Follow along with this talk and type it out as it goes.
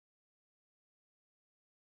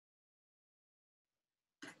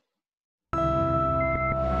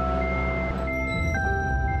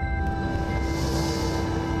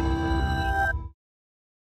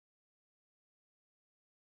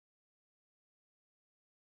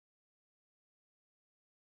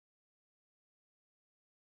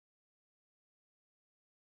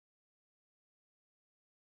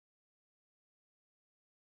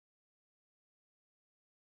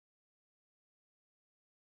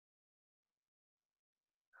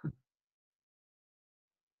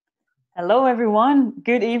Hello, everyone.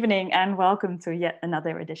 Good evening and welcome to yet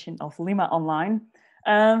another edition of LIMA Online.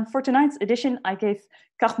 For tonight's edition, I gave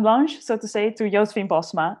carte blanche, so to say, to Josephine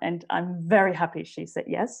Bosma, and I'm very happy she said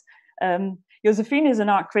yes. Josephine is an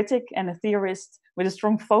art critic and a theorist with a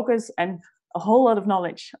strong focus and a whole lot of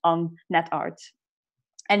knowledge on net art.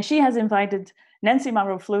 And she has invited Nancy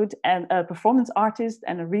Mauro-Flude, a performance artist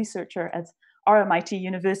and a researcher at RMIT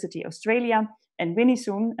University, Australia, and Winnie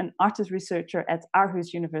Soon, an artist researcher at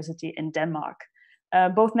Aarhus University in Denmark.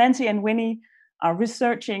 Both Nancy and Winnie are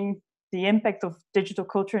researching the impact of digital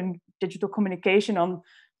culture and digital communication on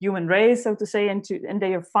human race, so to say, and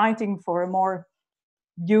they are fighting for a more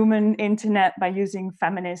human internet by using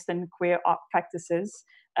feminist and queer art practices.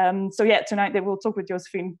 Tonight they will talk with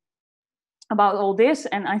Josephine about all this,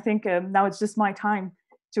 and I think now it's just my time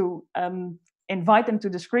to invite them to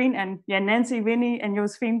the screen. And Nancy, Winnie, and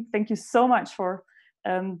Josephine, thank you so much for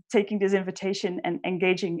taking this invitation and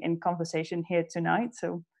engaging in conversation here tonight.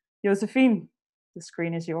 So, Josephine, the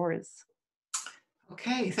screen is yours.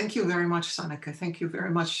 Okay, thank you very much, Sanneke. Thank you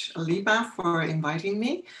very much, LIMA, for inviting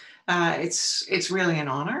me. It's really an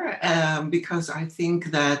honor because I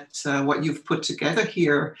think that what you've put together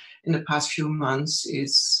here in the past few months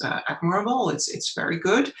is admirable. It's very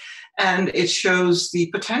good, and it shows the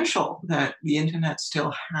potential that the internet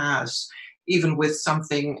still has, even with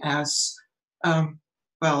something as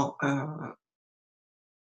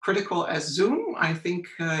critical as Zoom. I think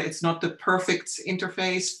it's not the perfect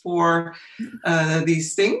interface for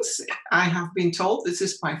these things. I have been told this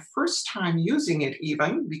is my first time using it,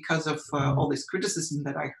 even because of all this criticism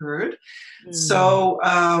that I heard. So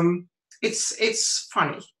it's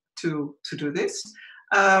funny to do this.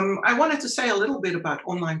 I wanted to say a little bit about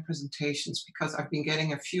online presentations because I've been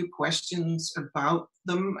getting a few questions about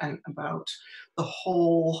them and about the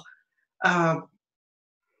whole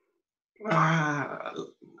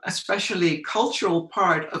especially cultural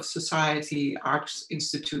part of society, arts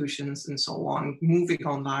institutions and so on, moving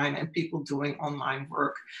online and people doing online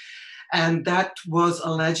work. And that was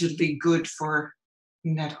allegedly good for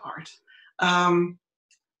net art.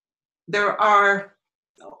 There are,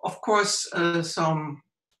 of course, there are some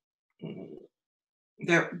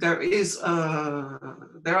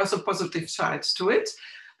positive sides to it,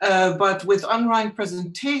 but with online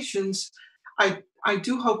presentations, I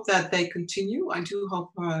do hope that they continue. I do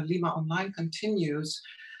hope LIMA Online continues,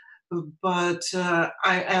 but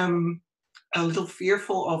I am a little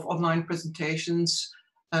fearful of online presentations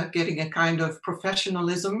getting a kind of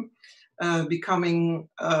professionalism, becoming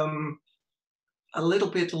a little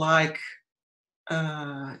bit like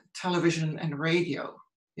television and radio.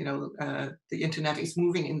 You know, the internet is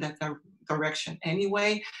moving in that direction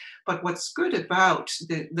anyway. But what's good about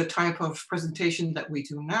the type of presentation that we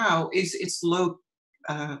do now is it's low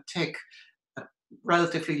tech,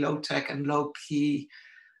 relatively low tech and low key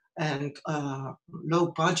and low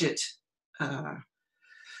budget.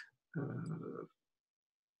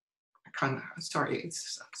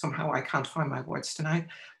 Somehow I can't find my words tonight,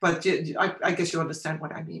 but I guess you understand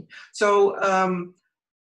what I mean. So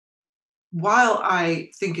while I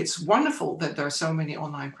think it's wonderful that there are so many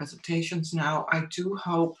online presentations now, I do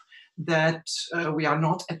hope that we are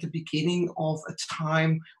not at the beginning of a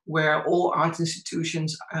time where all art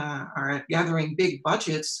institutions are gathering big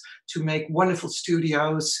budgets to make wonderful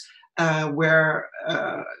studios where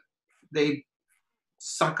they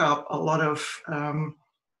suck up a lot of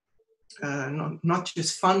not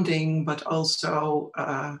just funding, but also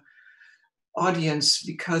audience,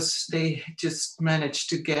 because they just manage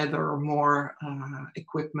to gather more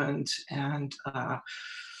equipment and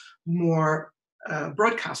more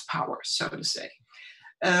broadcast power, so to say.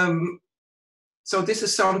 So this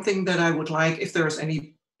is something that I would like, if there's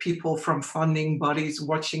any people from funding bodies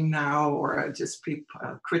watching now, or just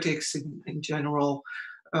critics in general,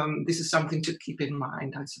 this is something to keep in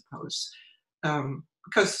mind, I suppose,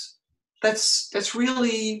 because that's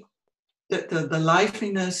really the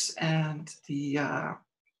liveliness and the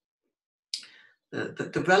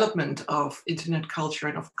development of internet culture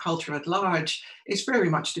and of culture at large is very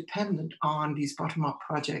much dependent on these bottom-up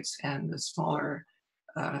projects and the smaller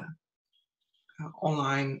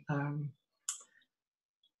online,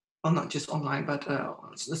 well, not just online, but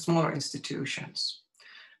the smaller institutions.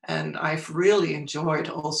 And I've really enjoyed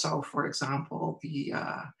also, for example, the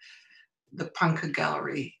Punker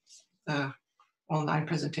Gallery online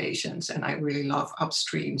presentations, and I really love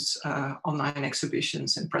Upstream's online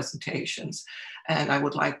exhibitions and presentations, and I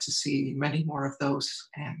would like to see many more of those.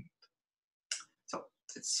 And so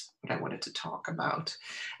that's what I wanted to talk about.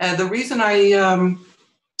 The reason I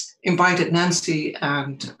invited Nancy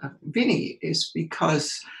and Winnie is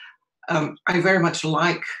because I very much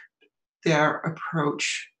like their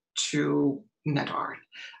approach to net art.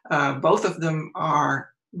 Both of them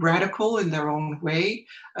are radical in their own way.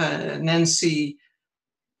 Nancy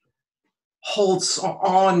holds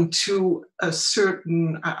on to a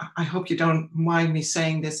certain, I hope you don't mind me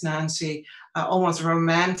saying this, Nancy, almost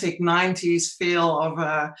romantic 90s feel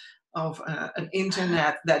of an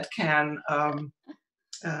internet that can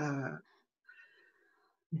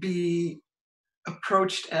be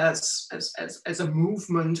approached as a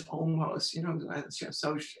movement almost, you know.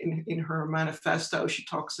 So in her manifesto, she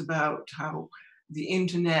talks about how the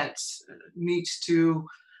internet needs to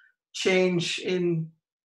change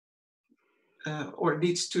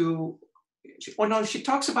she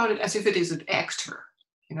talks about it as if it is an actor,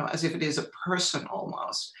 you know, as if it is a person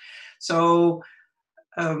almost. So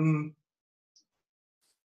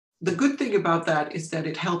the good thing about that is that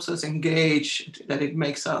it helps us engage, that it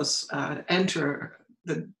makes us enter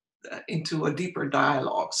into a deeper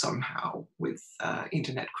dialogue somehow with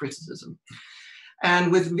internet criticism.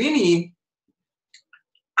 And with Winnie,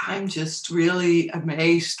 I'm just really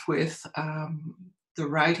amazed with the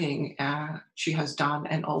writing she has done,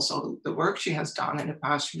 and also the work she has done in the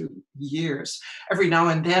past few years. Every now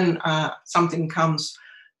and then something comes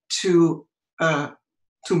to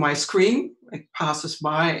my screen, it passes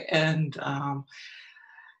by, and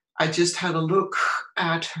I just had a look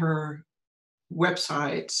at her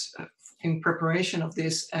website in preparation of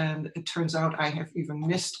this, and it turns out I have even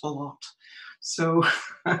missed a lot. So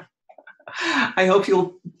I hope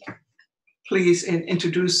you'll please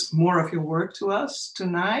introduce more of your work to us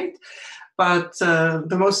tonight. But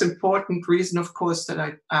the most important reason, of course, that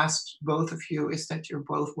I asked both of you is that you're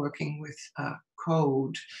both working with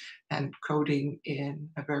code and coding in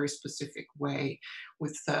a very specific way.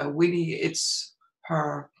 With Winnie, it's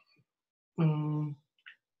her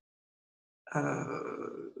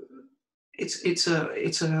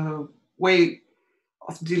it's a way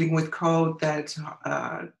of dealing with code that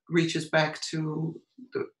reaches back to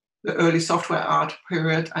the early software art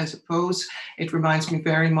period, I suppose. It reminds me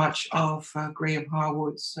very much of Graham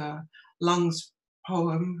Harwood's Lungs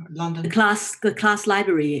poem, London. The class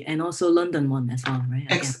library, and also London one as well, right?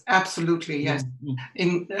 Absolutely, yes.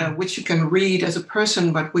 In which you can read as a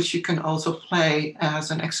person, but which you can also play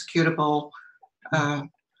as an executable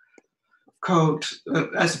code,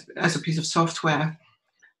 as a piece of software.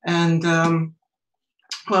 And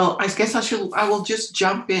well, I guess I will just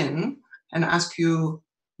jump in and ask you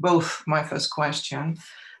both my first question.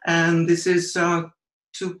 And this is to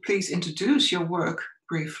please introduce your work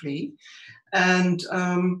briefly and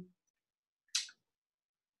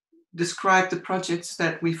describe the projects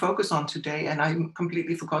that we focus on today. And I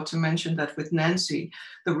completely forgot to mention that with Nancy,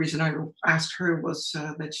 the reason I asked her was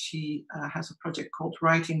that she has a project called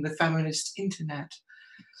Writing the Feminist Internet.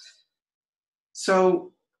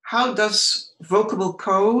 So how does Vocable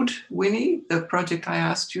Code, Winnie, the project I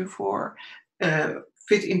asked you for,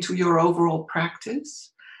 fit into your overall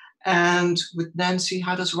practice? And with Nancy,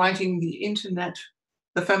 how does writing the internet,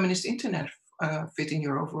 the feminist internet, fit in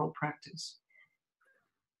your overall practice?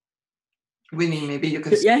 Winnie, maybe you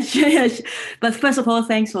can... Yes. But first of all,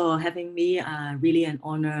 thanks for having me. Really an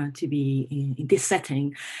honor to be in this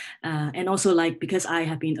setting. And also because I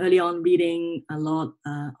have been early on reading a lot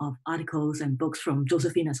of articles and books from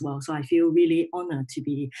Josephine as well. So I feel really honored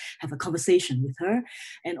to have a conversation with her.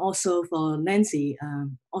 And also for Nancy,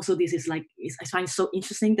 also this is I find it so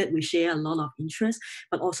interesting that we share a lot of interest,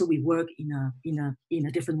 but also we work in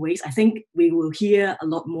a different ways. I think we will hear a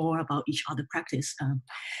lot more about each other practice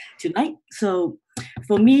tonight. So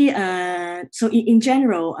for me, so in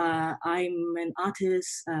general, I'm an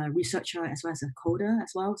artist, researcher, as well as a coder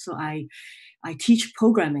as well. So I teach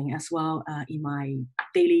programming as well in my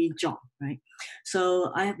daily job, right?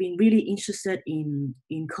 So I have been really interested in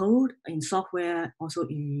code, in software, also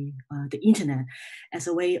in the internet as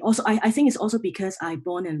a way. Also, I think it's also because I'm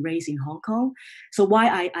born and raised in Hong Kong. So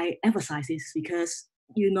why I emphasize this is because,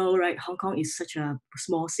 you know, right, Hong Kong is such a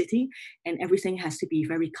small city and everything has to be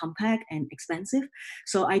very compact and expensive.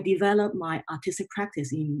 So I developed my artistic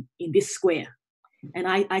practice in this square. And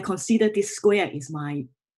I consider this square is my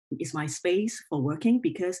space for working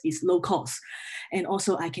because it's low cost. And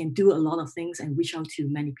also I can do a lot of things and reach out to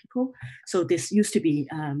many people. So this used to be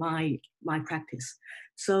my practice.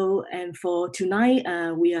 So, and for tonight,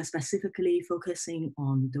 we are specifically focusing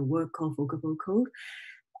on the work called Vocable Code.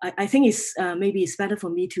 I think it's maybe it's better for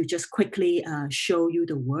me to just quickly show you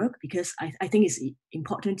the work because I think it's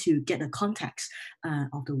important to get the context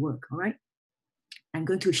of the work, all right? I'm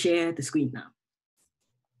going to share the screen now.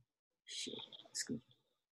 Share the screen.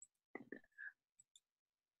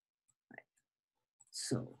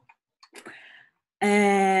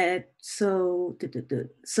 So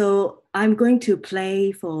I'm going to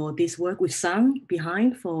play for this work with sound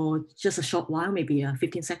behind for just a short while, maybe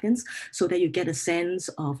 15 seconds, so that you get a sense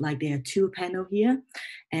of like there are two panels here,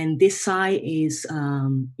 and this side is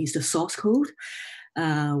the source code,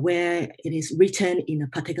 where it is written in a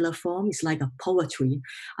particular form. It's like a poetry.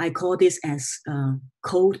 I call this as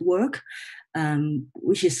code work.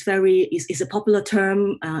 Which is is a popular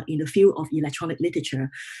term in the field of electronic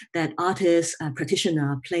literature, that artists and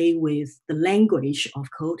practitioners play with the language of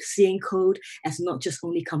code, seeing code as not just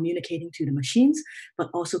only communicating to the machines, but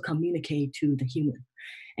also communicate to the human.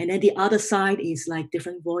 And then the other side is like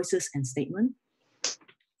different voices and statement.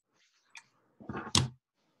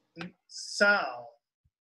 Sound.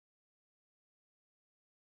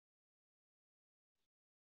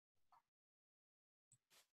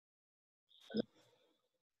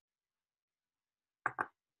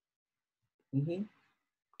 Mm-hmm.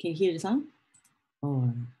 Can you hear the sound?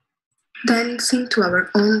 Or dancing to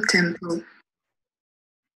our own tempo.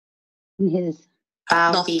 His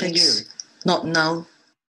Not fix, not now.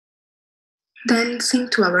 Dancing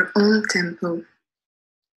to our own tempo.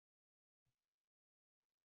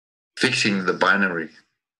 Fixing the binary.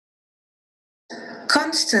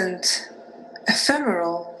 Constant,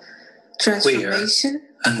 ephemeral transformation.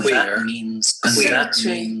 And queer. that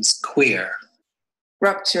means queer.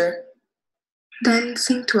 Rupture.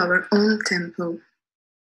 Dancing to our own tempo.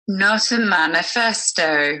 Not a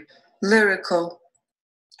manifesto. Lyrical.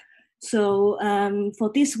 So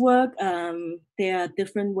for this work, there are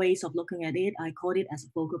different ways of looking at it. I call it as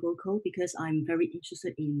vocable code because I'm very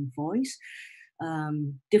interested in voice,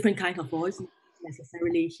 different kind of voice, not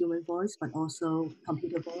necessarily human voice, but also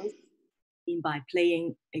computer voice, by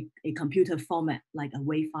playing a computer format like a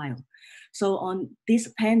WAV file. So on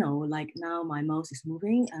this panel, like now my mouse is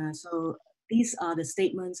moving. So these are the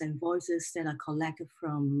statements and voices that are collected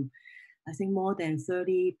from, I think, more than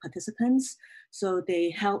 30 participants. So they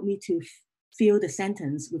help me to fill the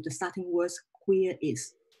sentence with the starting words queer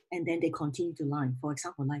is, and then they continue the line. For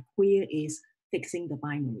example, like queer is fixing the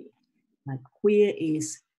binary, like queer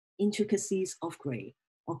is intricacies of gray,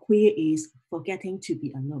 or queer is forgetting to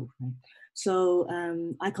be alone, right? So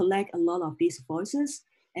I collect a lot of these voices,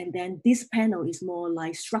 and then this panel is more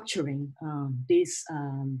like structuring these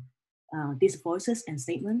voices and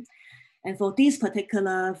statements. And for this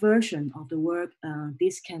particular version of the work,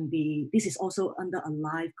 this is also under a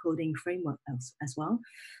live coding framework as well.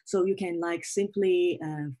 So you can like simply,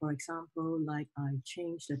 for example, like I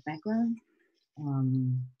change the background,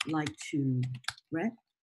 like to red,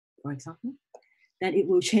 for example, that it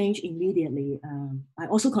will change immediately. I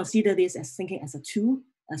also consider this as thinking as a tool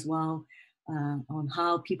as well on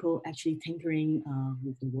how people actually tinkering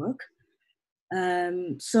with the work.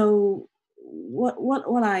 So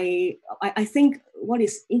what I think what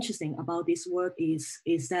is interesting about this work is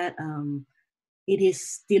that it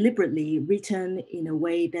is deliberately written in a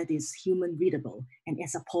way that is human readable and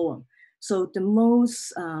as a poem. So the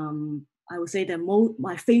most I would say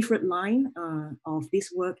my favorite line of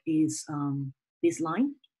this work is this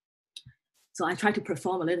line. So I try to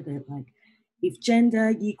perform a little bit like, if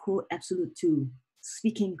gender equal absolute to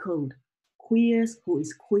speaking code, queers who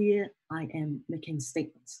is queer, I am making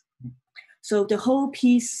statements. So the whole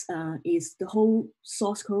piece is, the whole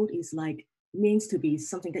source code is like, means to be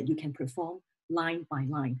something that you can perform line by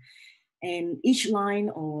line. And each line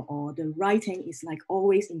or the writing is like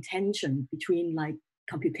always in tension between like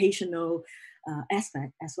computational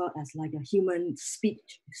aspect as well as like a human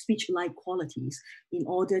speech-like qualities in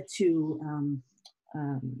order to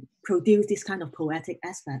produce this kind of poetic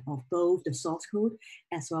aspect of both the source code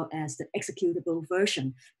as well as the executable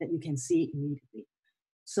version that you can see immediately.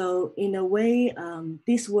 So in a way,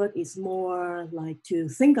 this work is more like to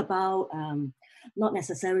think about, not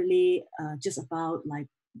necessarily just about like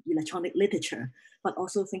electronic literature, but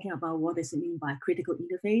also thinking about what does it mean by critical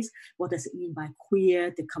interface, what does it mean by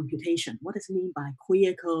queer the computation, what does it mean by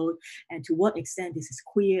queer code, and to what extent this is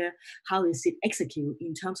queer, how is it executed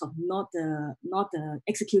in terms of not the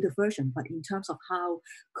executed version, but in terms of how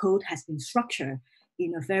code has been structured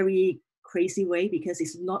in a very crazy way, because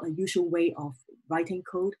it's not a usual way of writing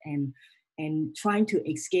code and trying to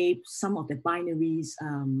escape some of the binaries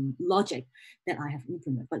logic that I have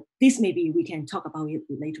implemented. But this maybe we can talk about it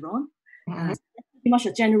later on. Pretty much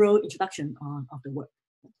a general introduction of the work.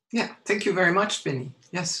 Yeah, thank you very much, Winnie.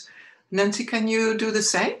 Yes. Nancy, can you do the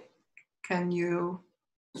same? Can you?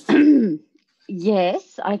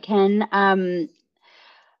 Yes, I can.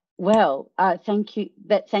 Well, thank you.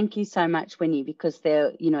 Thank you so much, Winnie, because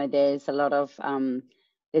there's a lot of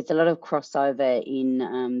crossover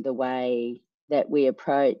in the way that we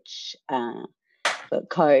approach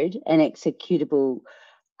code, an executable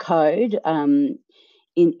code,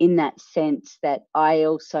 in that sense that I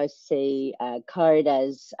also see code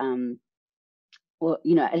as, well,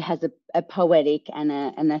 you know, it has a poetic and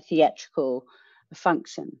a theatrical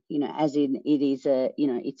function, you know, as in it is a, you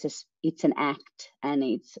know, it's an act and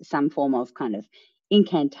it's some form of kind of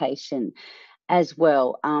incantation as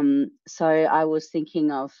well. So I was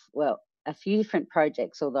thinking of, well, a few different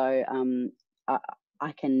projects, although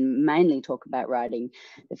I can mainly talk about writing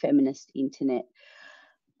the feminist internet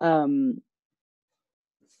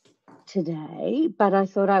today, but I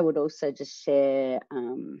thought I would also just share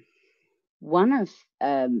one of,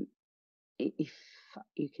 if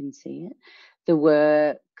you can see it, the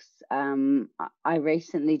works I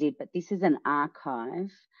recently did, but this is an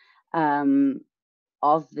archive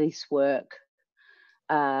of this work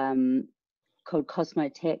called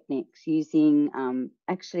Cosmotechnics, using,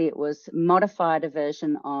 actually it was modified a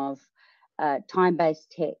version of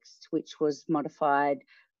time-based text, which was modified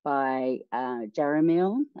by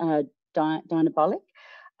Jaramil Dynabolic.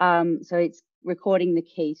 So it's recording the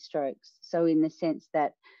keystrokes. So in the sense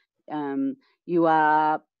that you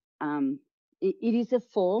are, it is a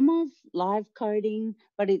form of live coding,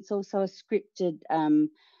 but it's also a scripted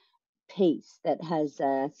piece that has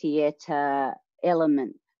a theatre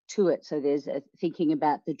element to it. So there's thinking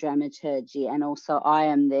about the dramaturgy, and also I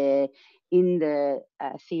am there in the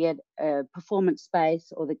theatre performance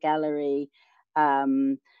space or the gallery,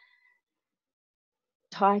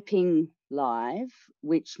 typing live,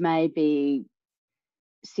 which may be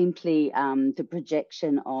simply the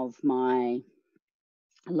projection of my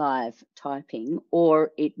live typing,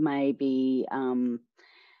 or it may be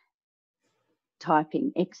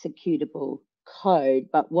typing executable code.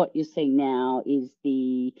 But what you're seeing now is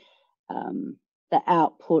the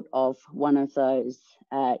output of one of those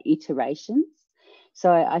iterations.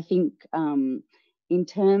 So I think in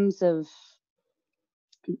terms of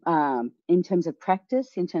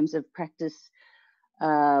practice,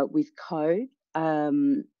 with code,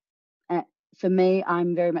 for me,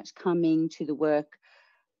 I'm very much coming to the work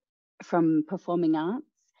from performing arts,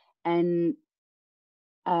 and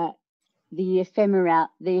the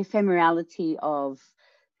ephemerality of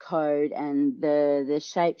code and the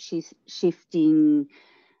shape shifting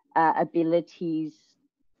abilities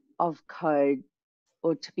of code,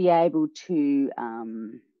 or to be able to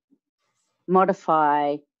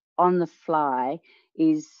modify on the fly,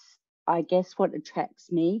 is, I guess, what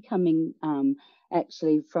attracts me, coming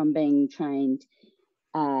actually from being trained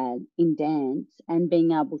in dance and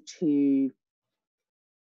being able to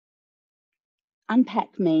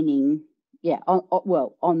unpack meaning, yeah,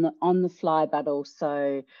 on the fly, but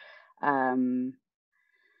also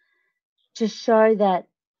to show that,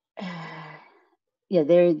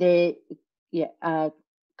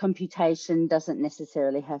 computation doesn't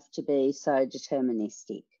necessarily have to be so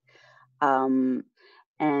deterministic,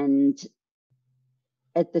 and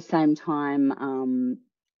at the same time,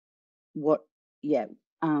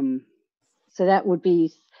 so that would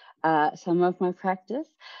be some of my practice.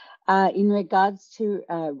 In regards to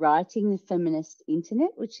writing the feminist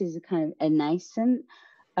internet, which is a kind of a nascent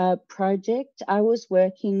project, I was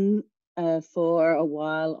working for a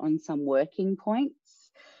while on some working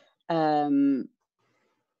points,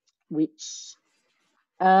 which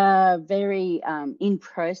are very in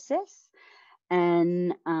process,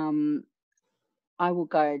 and I will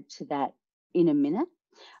go to that in a minute.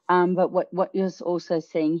 But what you're also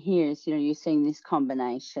seeing here is, you know, you're seeing this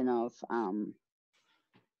combination of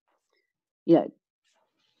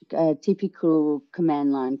typical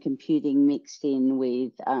command line computing mixed in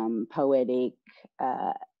with poetic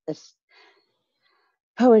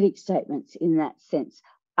statements in that sense.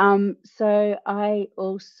 So I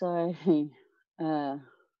also, am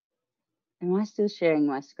I still sharing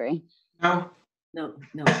my screen? No.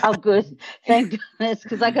 Oh, good. Thank goodness,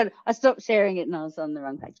 because I stopped sharing it and I was on the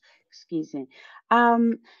wrong page. Excuse me.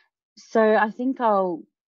 So I think I'll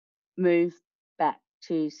move back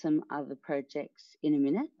to some other projects in a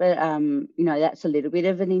minute, but you know, that's a little bit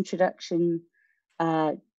of an introduction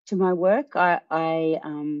to my work.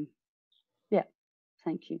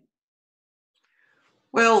 Thank you.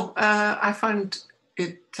 Well, I find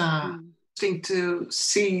it interesting to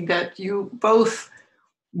see that you both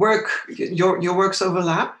your works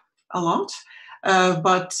overlap a lot,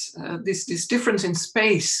 but this difference in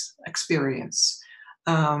space experience.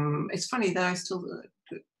 It's funny that I still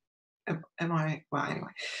well, anyway,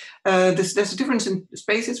 there's a difference in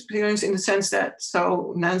space experience in the sense that,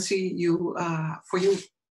 so Nancy, you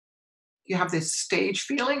have this stage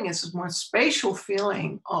feeling. It's a more spatial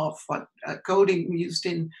feeling of what coding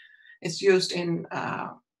is used in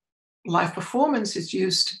live performance is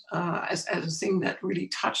used as a thing that really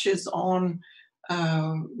touches on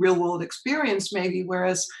real world experience, maybe,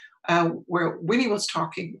 whereas where Winnie was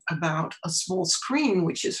talking about a small screen,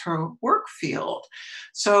 which is her work field.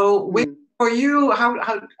 So Winnie, for you, how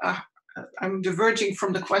I'm diverging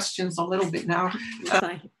from the questions a little bit now.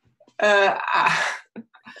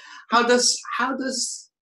 How does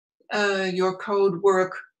your code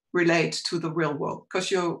work relate to the real world?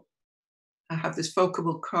 Because I have this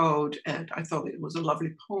vocable code, and I thought it was a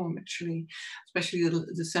lovely poem, actually, especially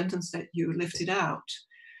the sentence that you lifted out.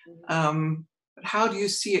 But how do you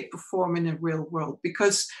see it perform in a real world?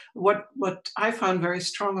 Because what I found very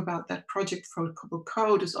strong about that project vocable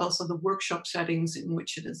code is also the workshop settings in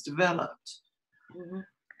which it is developed.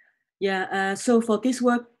 Yeah, so for this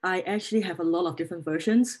work, I actually have a lot of different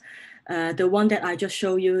versions. The one that I just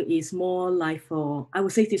showed you is more like I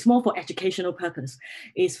would say it's more for educational purpose.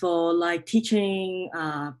 It's for like teaching,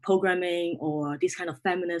 programming, or this kind of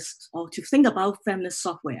feminist, or to think about feminist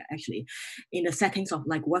software actually in the settings of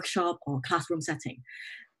like workshop or classroom setting.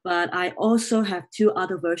 But I also have two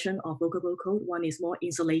other versions of vocable code. One is more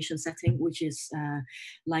installation setting, which is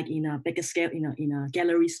like in a bigger scale, in a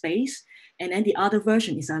gallery space. And then the other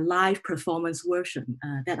version is a live performance version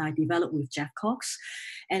that I developed with Jeff Cox.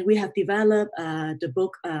 And we have developed the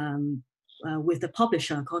book with the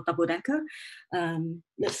publisher called Double Decker.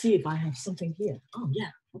 Let's see if I have something here. Oh yeah,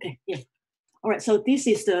 okay, yeah. All right, so this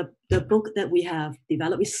is the book that we have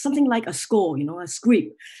developed. It's something like a score, a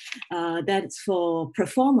script that's for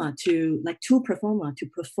performer to perform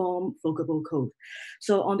vocable code.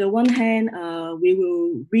 So on the one hand, we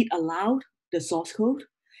will read aloud the source code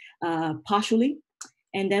partially,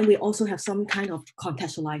 and then we also have some kind of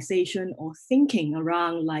contextualization or thinking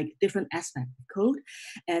around like different aspects of code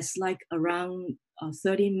as like around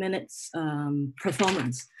 30 minutes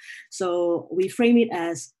performance. So we frame it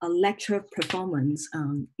as a lecture performance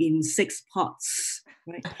in 6 parts,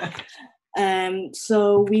 right?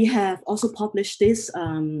 So we have also published this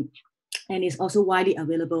and it's also widely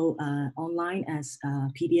available online as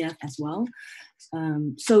PDF as well.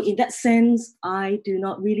 So in that sense, I do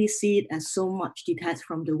not really see it as so much detached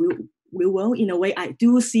from the real world. In a way, I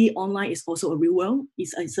do see online is also a real world.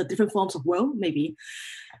 It's a different forms of world, maybe.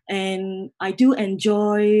 And I do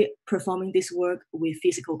enjoy performing this work with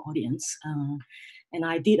physical audience. And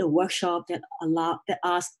I did a workshop that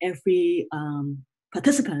asked every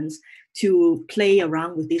participants to play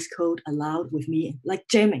around with this code aloud with me, like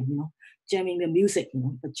jamming, jamming the music,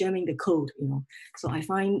 but jamming the code, So I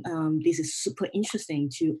find this is super interesting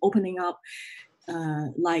to opening up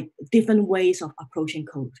like different ways of approaching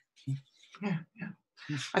code. Yeah.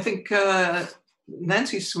 I think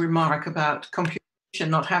Nancy's remark about computation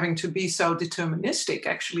not having to be so deterministic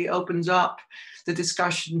actually opens up the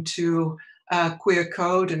discussion to queer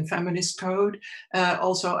code and feminist code,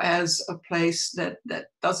 also as a place that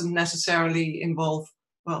doesn't necessarily involve,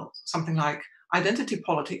 well, something like identity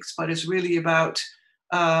politics, but is really about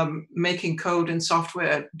making code and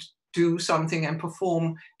software do something and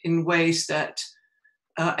perform in ways that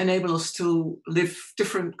enable us to live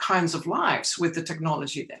different kinds of lives with the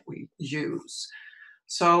technology that we use.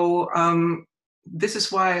 So this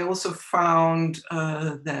is why I also found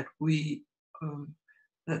that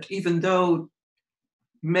that even though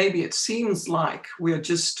maybe it seems like we're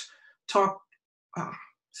just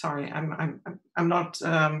sorry, I'm not.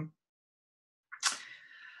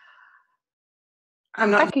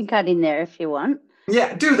 I can cut in there if you want.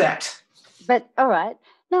 Yeah, do that. But all right,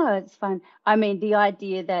 no, it's fine. I mean, the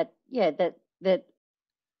idea that that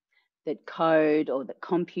code or that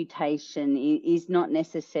computation is not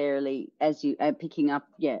necessarily, as you are picking up,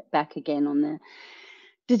 back again on the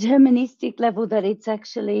deterministic level, that it's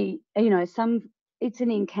actually, it's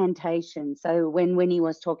an incantation. So when Winnie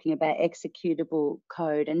was talking about executable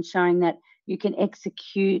code and showing that you can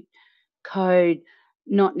execute code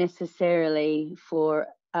not necessarily for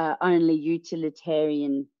only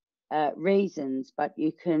utilitarian reasons, but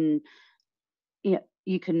you can,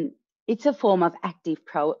 it's a form of active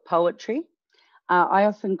poetry. I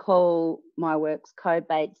often call my works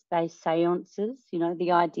code-based seances,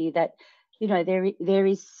 the idea that, there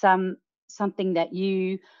is something that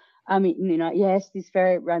yes, this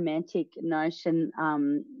very romantic notion,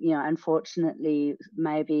 unfortunately,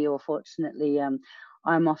 maybe, or fortunately, I'm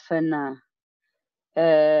often,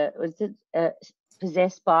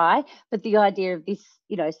 possessed by, but the idea of this,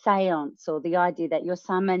 seance, or the idea that you're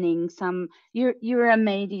summoning you're a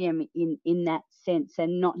medium in that sense,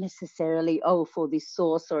 and not necessarily, for this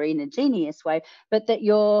source or in a genius way, but that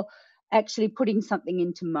you're actually putting something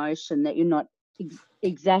into motion, that you're not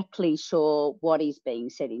exactly sure what is being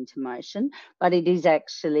set into motion, but it is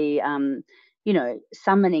actually, you know,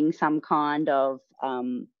 summoning some kind of,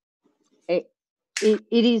 it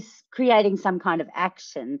is creating some kind of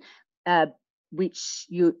action, which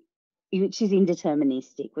is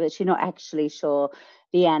indeterministic, which you're not actually sure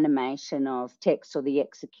the animation of text or the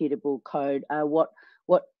executable code,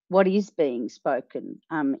 what is being spoken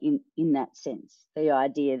in that sense. The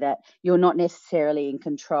idea that you're not necessarily in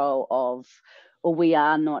control of, or we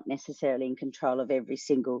are not necessarily in control of every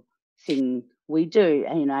single thing we do.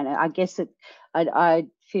 And, you know, and I guess I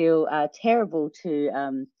feel terrible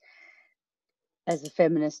to, as a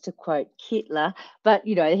feminist, to quote Hitler, but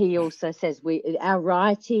you know, he also says our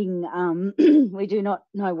writing, we do not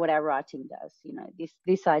know what our writing does. You know,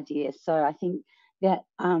 this idea. So I think that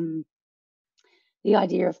the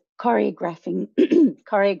idea of choreographing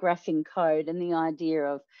code, and the idea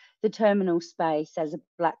of the terminal space as a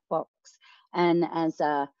black box and as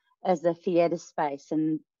a theatre space,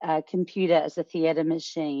 and a computer as a theatre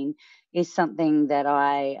machine, is something that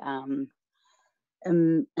I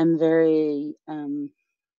am very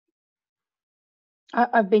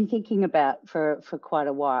I've been thinking about for quite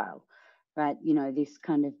a while, right? You know, this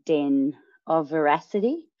kind of den of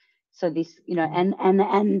veracity. So this, you know,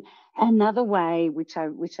 and another way which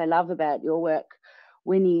I love about your work,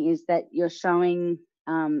 Winnie, is that you're showing,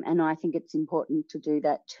 and I think it's important to do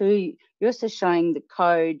that too. You're also showing the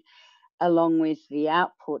code along with the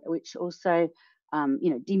output, which also, you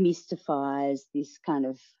know, demystifies this kind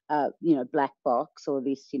of, you know, black box, or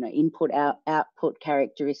this, you know, input output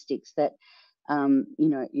characteristics that, you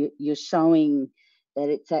know, you're showing that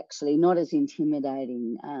it's actually not as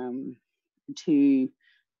intimidating to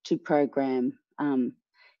program.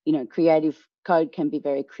 You know, creative code can be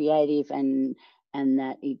very creative, and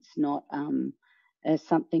that it's not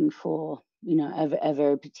something for, you know,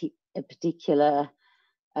 a particular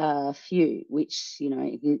few, which, you know,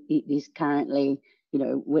 it is currently, you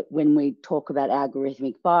know, when we talk about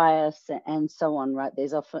algorithmic bias and so on, right,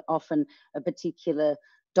 there's often a particular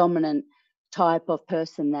dominant type of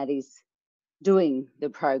person that is doing the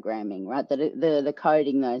programming, right, the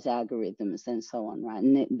coding those algorithms and so on, right,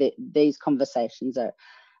 and these conversations are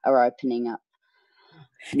opening up.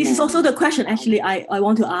 This is also the question actually I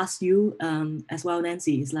want to ask you as well,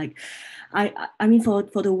 Nancy. Is like, I mean, for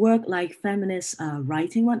the work like feminist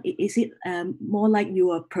writing one, is it more like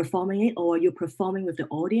you are performing it, or you're performing with the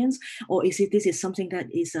audience, or is it this is something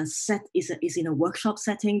that is is in a workshop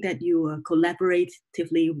setting that you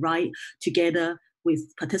collaboratively write together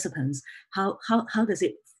with participants? How does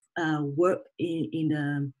it work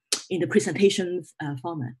in the presentation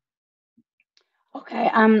format?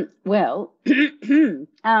 Okay, well,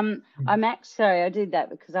 I'm actually, I did that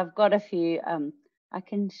because I've got a few, I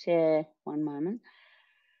can share one moment.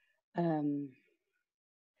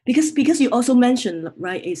 Because you also mentioned,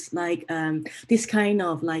 right, it's like this kind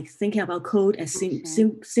of like thinking about code as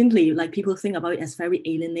simply like people think about it as very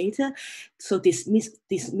alienated. So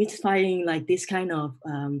demystifying like this kind of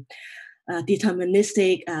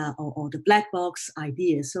deterministic or the black box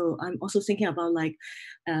idea. So I'm also thinking about like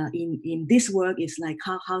in this work is like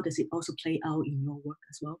how does it also play out in your work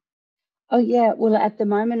as well? Oh yeah, well at the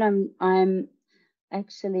moment I'm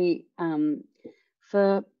actually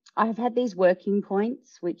I've had these working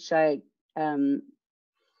points which I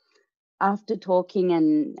after talking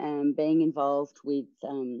and being involved with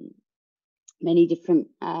many different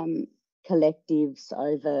collectives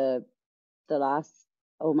over the last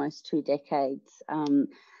almost 2 decades,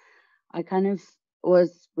 I kind of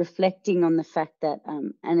was reflecting on the fact that,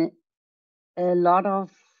 a lot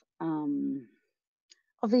of,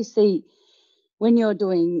 obviously, when you're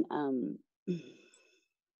doing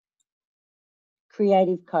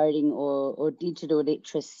creative coding or digital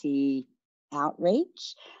literacy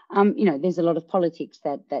outreach, you know, there's a lot of politics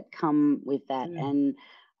that come with that. And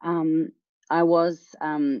I was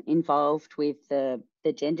involved with the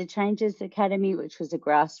Gender Changes Academy, which was a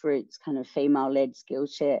grassroots kind of female-led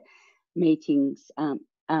Skillshare meetings and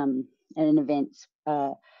events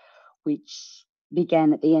which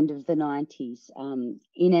began at the end of the 90s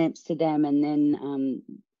in Amsterdam. And then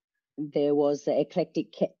there was the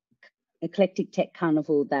Eclectic Tech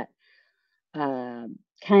Carnival that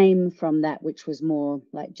came from that, which was more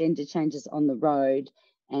like gender changes on the road.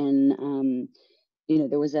 And, you know,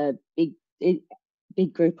 there was a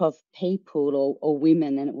big group of people or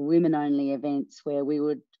women, and women-only events where we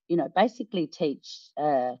would, you know, basically teach,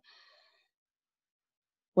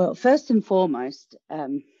 well, first and foremost,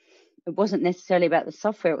 it wasn't necessarily about the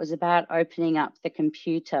software, it was about opening up the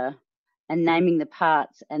computer and naming the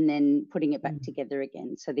parts and then putting it back together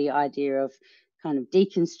again. So the idea of kind of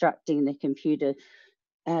deconstructing the computer,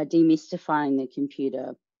 demystifying the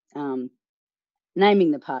computer,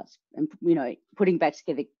 naming the parts, and putting back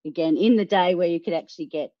together again in the day where you could actually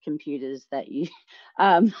get computers that you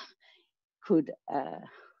could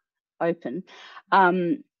open.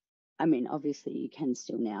 I mean, obviously you can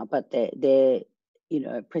still now, but they're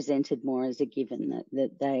presented more as a given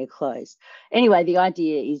that they are closed. Anyway, the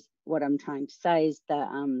idea is, what I'm trying to say is that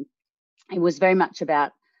it was very much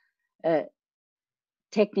about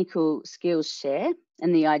technical skills share,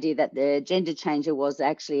 and the idea that the gender changer was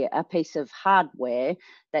actually a piece of hardware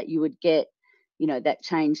that you would get, that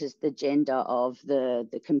changes the gender of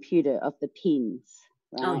the computer, of the pins.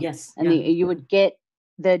 Right? Oh, yes. And you would get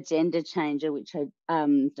the gender changer, which I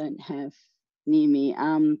don't have near me,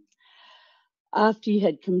 after you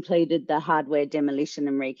had completed the hardware demolition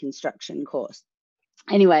and reconstruction course.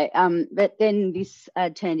 Anyway, but then this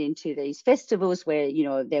turned into these festivals where,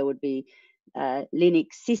 there would be Linux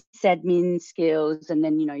sysadmin skills, and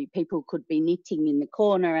then, people could be knitting in the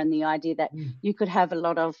corner, and the idea that you could have a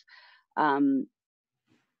lot of,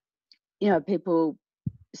 people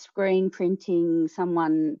screen printing,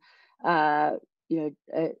 someone,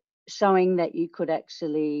 showing that you could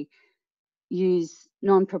actually use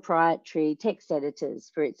non-proprietary text editors,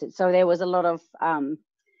 for instance. So there was a lot of,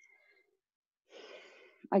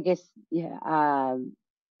 I guess,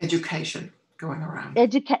 education going around.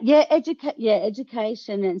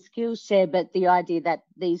 Education and skills share, but the idea that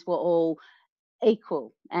these were all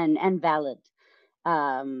equal and valid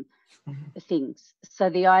things. So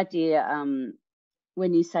the idea,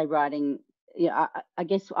 when you say writing, I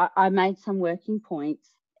guess I made some working points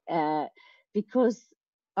because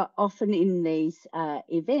often in these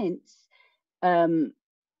events,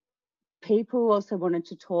 people also wanted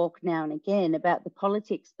to talk now and again about the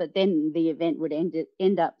politics, but then the event would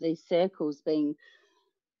end up these circles being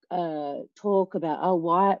talk about,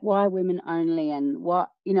 why women only, and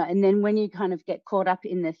what, and then when you kind of get caught up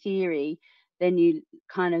in the theory, then you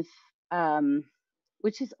kind of,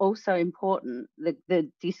 which is also important, the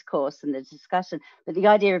discourse and the discussion, but the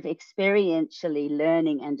idea of experientially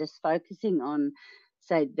learning and just focusing on,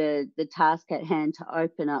 say, the task at hand to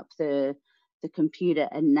open up the computer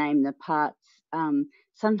and name the parts,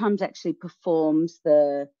 sometimes actually performs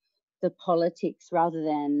the politics rather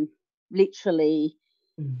than literally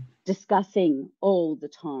discussing all the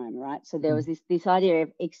time, right? So there was this idea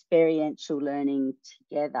of experiential learning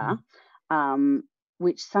together,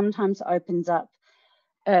 which sometimes opens up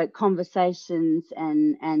conversations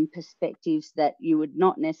and perspectives that you would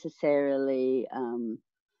not necessarily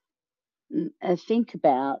think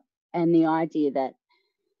about, and the idea that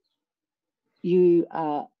you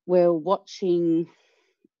were watching,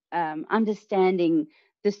 understanding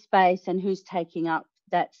the space and who's taking up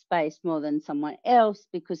that space more than someone else,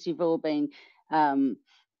 because you've all been, so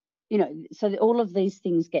all of these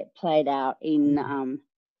things get played out in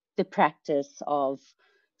the practice of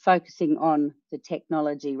focusing on the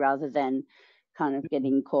technology rather than kind of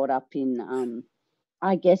getting caught up in,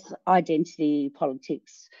 I guess, identity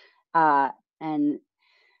politics and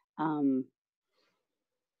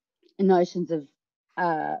notions of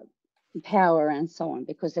power and so on,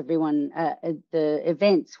 because everyone, the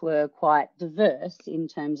events were quite diverse in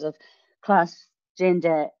terms of class,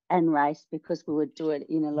 gender and race, because we would do it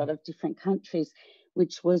in a lot of different countries,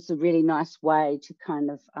 which was a really nice way to kind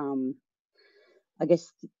of, I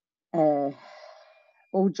guess,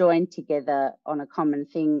 all join together on a common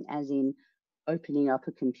thing, as in opening up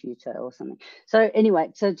a computer or something. So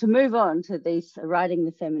anyway, so to move on to these writing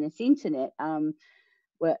the feminist internet,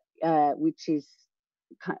 which is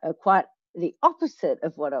quite the opposite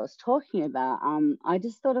of what I was talking about. I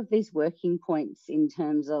just thought of these working points in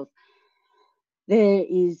terms of, there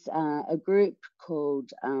is a group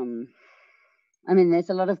called, there's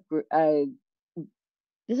a lot of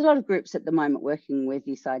groups at the moment working with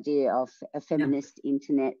this idea of a feminist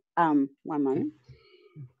internet. One moment.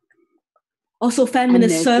 Also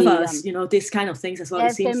feminist servers, these kind of things as well.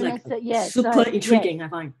 It seems like super intriguing, I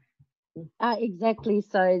find. Exactly.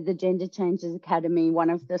 So the Gender Changers Academy, one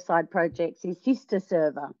of the side projects is Sister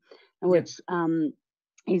Server, which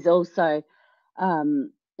is also a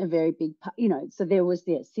very big, so there was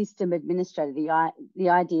the system administrator, the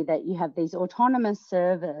idea that you have these autonomous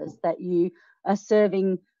servers that you are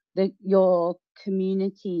serving your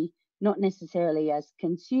community, not necessarily as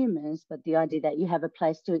consumers, but the idea that you have a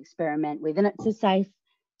place to experiment with, and it's a safe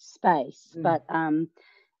space, but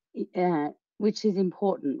which is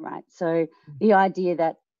important, right? So the idea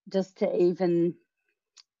that just to even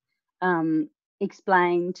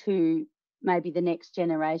explain to maybe the next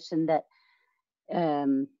generation that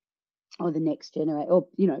or the next generation, or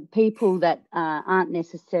people that aren't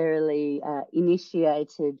necessarily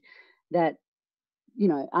initiated, that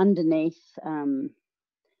underneath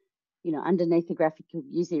underneath the graphical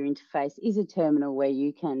user interface is a terminal where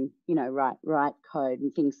you can write code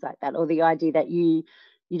and things like that, or the idea that you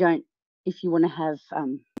don't, if you want to have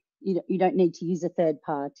you don't need to use a third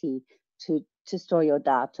party to store your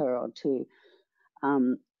data or to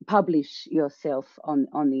publish yourself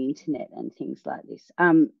on the internet and things like this.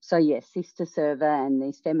 So yes, Sister Server and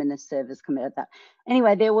these feminist servers come out of that.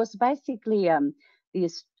 Anyway, there was basically the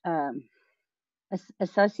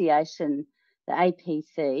association, the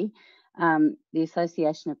APC, the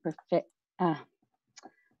Association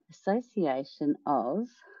of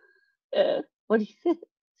what do you say?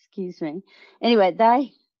 Excuse me. Anyway,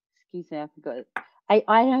 I forgot it.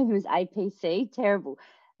 I know it was APC, terrible.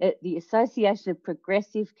 The Association of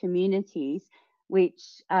Progressive Communities,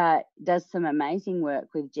 which does some amazing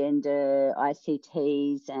work with gender,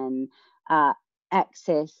 ICTs and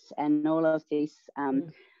access and all of this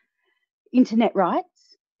internet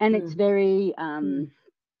rights. And it's very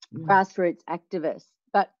grassroots activist.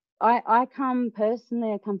 But I come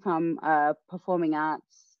from performing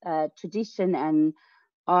arts tradition, and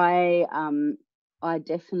I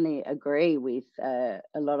definitely agree with a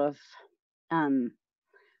lot of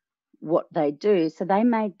what they do. So they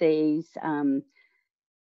made these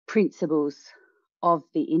principles of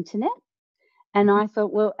the internet, and I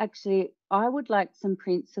thought, well, actually, I would like some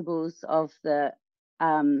principles of the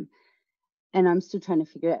and I'm still trying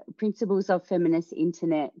to figure out principles of feminist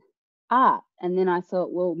internet art. And then I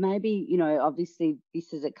thought, well, maybe, obviously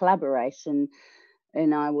this is a collaboration,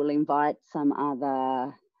 and I will invite some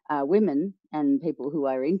other women and people who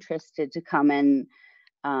are interested to come and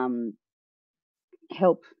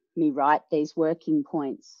help me write these working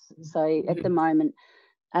points. So at the moment,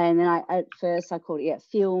 and then at first I called it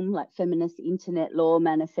film, like Feminist Internet Law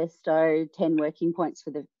Manifesto, 10 working points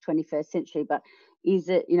for the 21st century. But is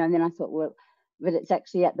it, and then I thought, well, but it's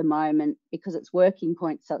actually at the moment, because it's working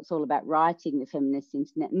points, so it's all about writing the feminist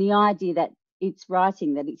internet. And the idea that it's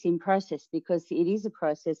writing, that it's in process, because it is a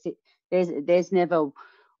process. There's never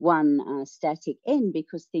one static end,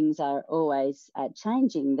 because things are always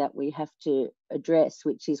changing that we have to address,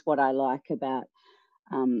 which is what I like about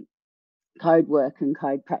code work and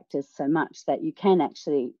code practice so much, that you can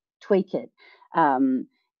actually tweak it.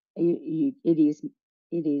 It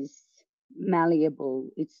is malleable.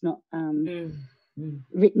 It's not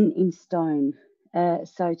written in stone,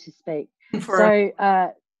 so to speak.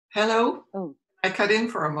 Hello. Oh, I cut in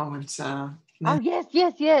for a moment. oh yes.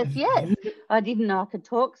 I didn't know I could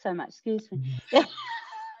talk so much. Excuse me.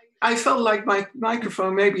 I felt like my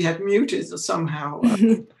microphone maybe had muted somehow.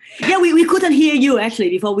 Yeah, we couldn't hear you actually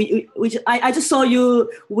before. I just saw you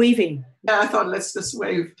waving. Yeah, I thought let's just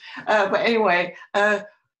wave. But anyway,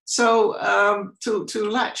 so to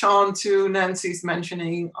latch on to Nancy's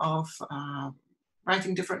mentioning of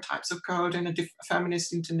writing different types of code in a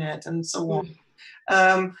feminist internet and so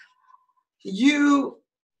on, you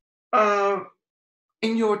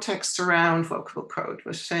in your text around vocal code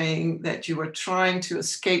was saying that you were trying to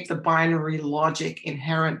escape the binary logic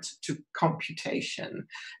inherent to computation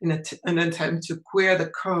in an attempt to queer the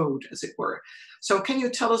code, as it were. So can you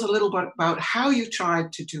tell us a little bit about how you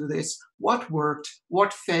tried to do this, what worked,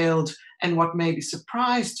 what failed, and what maybe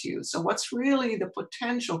surprised you? So what's really the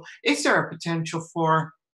potential? Is there a potential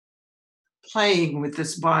for playing with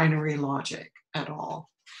this binary logic at all?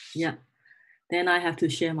 Yeah. Then I have to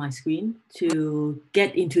share my screen to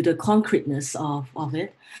get into the concreteness of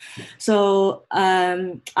it. So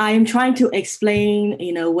I'm trying to explain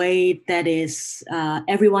in a way that is,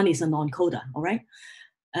 everyone is a non-coder, all right?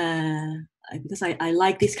 Because I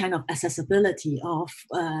like this kind of accessibility of,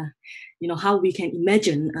 how we can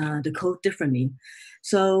imagine the code differently.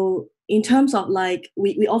 So in terms of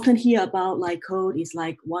we often hear about code is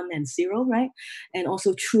 1 and 0, right? And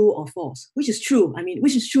also true or false, which is true. I mean,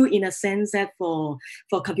 which is true in a sense that for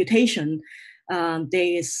computation, there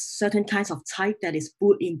is certain kinds of type that is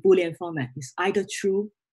in Boolean format. It's either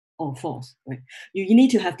true or false, right? You need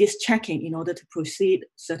to have this checking in order to proceed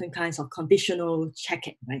certain kinds of conditional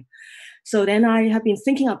checking, right? So then I have been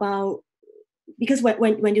thinking about, because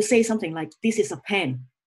when you say something like this is a pen,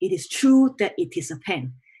 it is true that it is a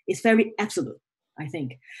pen. It's very absolute, I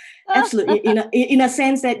think. Absolute in a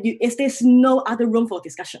sense that there's no other room for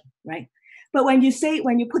discussion, right? But when you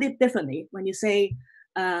put it differently, when you say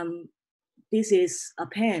this is a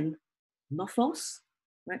pen, not false,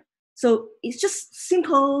 right? So it's just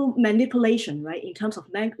simple manipulation, right? In terms of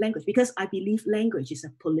language, because I believe language is a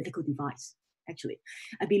political device, actually.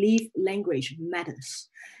 I believe language matters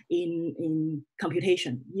in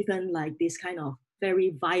computation, even like this kind of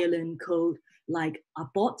very violent code, like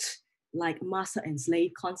abort, like master and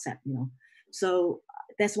slave concept, you know. So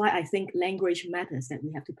that's why I think language matters, that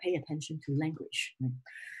we have to pay attention to language. Right?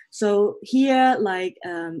 So here, like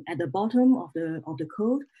at the bottom of the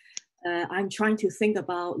code, I'm trying to think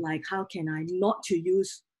about like how can I not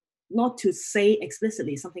to say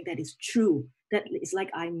explicitly something that is true. That is like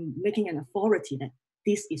I'm making an authority that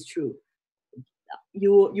this is true.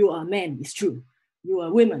 You are a man, it's true. You are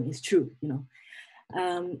a woman, it's true. You know.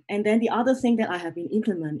 And then the other thing that I have been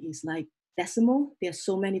implementing is like decimal. There's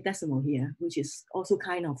so many decimal here, which is also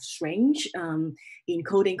kind of strange in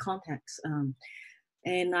coding context.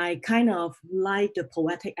 And I kind of like the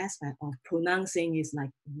poetic aspect of pronouncing is like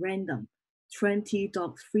random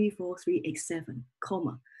 20.34387,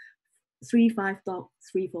 comma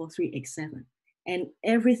 35.34387. And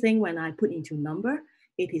everything when I put into number,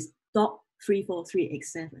 it is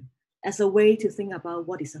 .34387 as a way to think about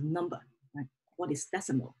what is a number, right? What is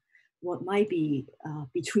decimal, what might be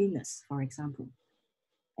betweenness, for example.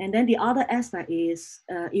 And then the other aspect is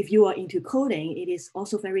if you are into coding, it is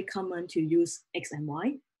also very common to use X and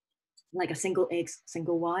Y, like a single X,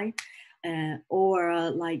 single Y, or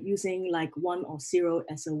like using like 1 or 0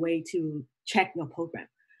 as a way to check your program.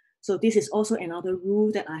 So this is also another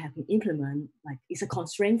rule that I have to implement. Like it's a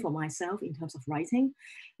constraint for myself in terms of writing.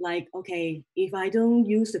 Like, okay, if I don't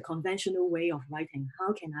use the conventional way of writing,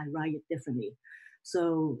 how can I write it differently?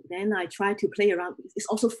 So then I try to play around. It's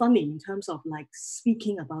also funny in terms of like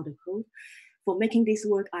speaking about the code. For making this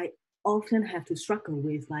work, I often have to struggle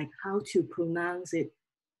with like how to pronounce it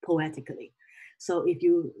poetically. So if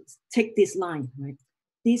you take this line, right,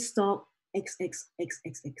 this stop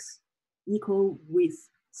xxxxx equal with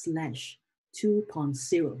slash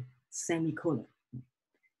 2.0 semicolon.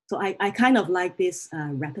 So I kind of like this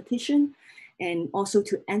repetition, and also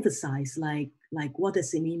to emphasize like what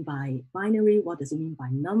does it mean by binary, what does it mean by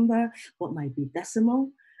number, what might be decimal.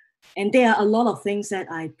 And there are a lot of things that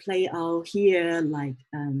I play out here, like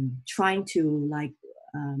trying to like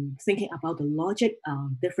thinking about the logic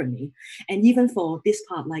differently. And even for this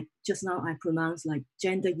part, like just now I pronounced like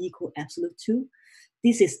gender equal absolute 2.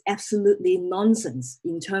 This is absolutely nonsense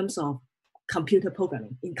in terms of computer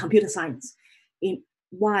programming, in computer science.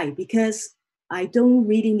 Why? Because I don't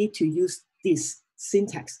really need to use this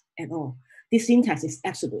syntax at all. This syntax is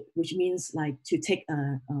absolute, which means like to take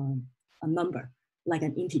a number, like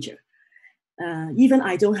an integer. Even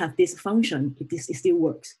I don't have this function, it still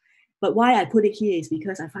works. But why I put it here is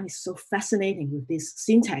because I find it so fascinating with this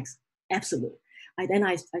syntax absolute.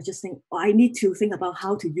 I just think, oh, I need to think about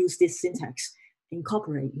how to use this syntax,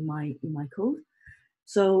 incorporate in my code.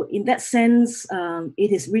 So in that sense,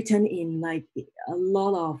 it is written in like a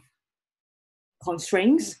lot of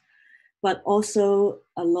constraints, but also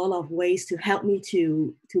a lot of ways to help me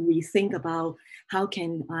to rethink about how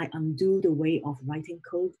can I undo the way of writing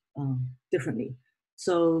code differently.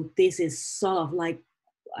 So this is sort of like,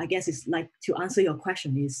 I guess it's like to answer your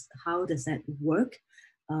question is how does that work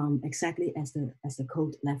exactly as the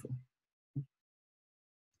code level.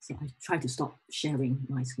 So I try to stop sharing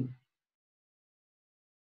my screen.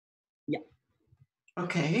 Yeah.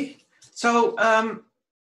 Okay. So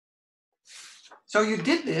so you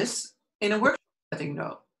did this in a workshop setting,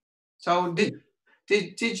 though. So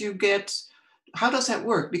did you get? How does that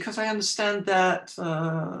work? Because I understand that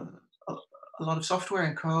a lot of software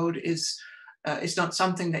and code is not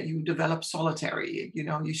something that you develop solitary. You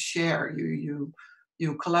know, you share. You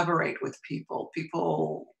collaborate with people.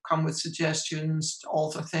 People come with suggestions,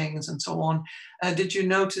 alter things, and so on. Did you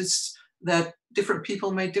notice that different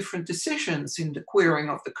people made different decisions in the querying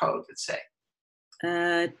of the code, let's say?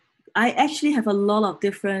 I actually have a lot of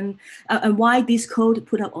different, and why this code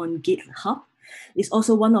put up on GitHub is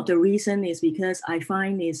also one of the reasons is because I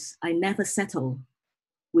find is I never settle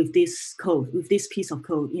with this code, with this piece of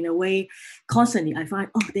code. In a way, constantly I find,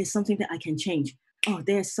 oh, there's something that I can change. Oh,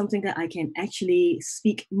 there's something that I can actually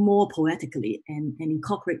speak more poetically and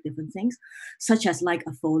incorporate different things, such as like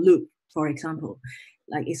a for loop, for example.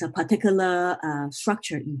 Like it's a particular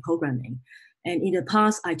structure in programming. And in the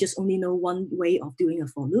past, I just only know one way of doing a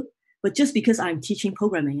for loop. But just because I'm teaching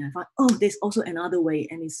programming, I find, oh, there's also another way.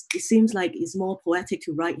 And it seems like it's more poetic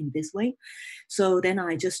to write in this way. So then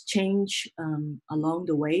I just change along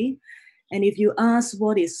the way. And if you ask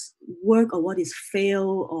what is work or what is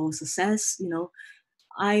fail or success, you know,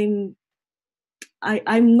 I'm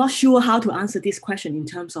not sure how to answer this question in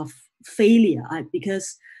terms of failure,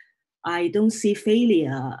 because I don't see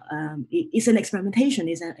failure. It's an experimentation.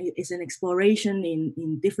 It's an exploration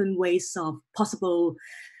in different ways of possible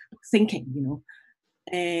thinking, you know.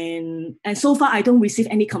 And so far I don't receive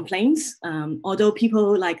any complaints, although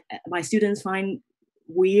people like my students find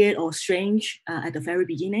weird or strange at the very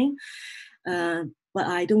beginning, but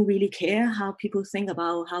I don't really care how people think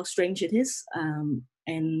about how strange it is,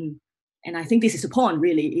 and I think this is the point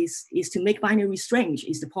really, is to make binary strange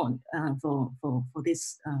is the point for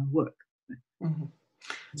this work. Mm-hmm.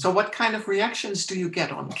 So what kind of reactions do you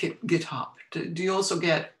get on GitHub? Do you also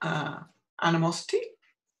get animosity?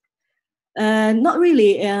 Not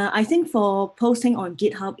really. I think for posting on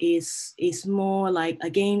GitHub is more like,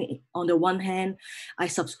 again, on the one hand, I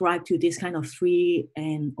subscribe to this kind of free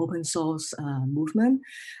and open source movement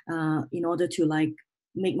in order to like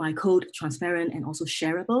make my code transparent and also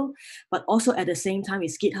shareable. But also at the same time,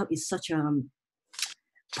 GitHub is such a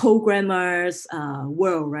programmer's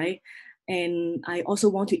world, right? And I also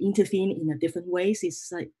want to intervene in a different ways.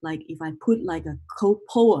 It's like if I put like a code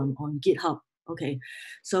poem on GitHub, okay,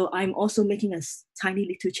 so I'm also making a tiny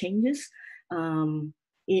little changes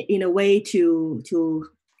in a way to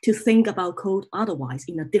think about code otherwise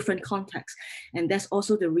in a different context. And that's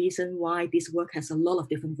also the reason why this work has a lot of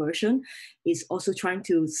different versions, is also trying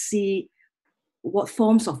to see what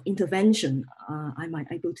forms of intervention I might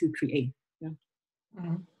be able to create. Yeah.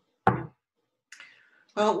 Mm-hmm.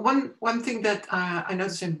 Well, one thing that I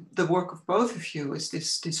notice in the work of both of you is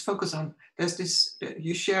this focus on, there's this,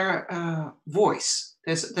 you share voice.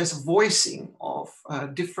 There's a voicing of a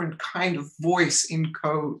different kind of voice in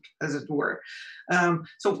code, as it were.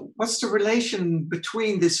 So what's the relation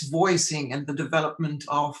between this voicing and the development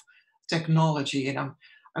of technology? And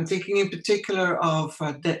I'm thinking in particular of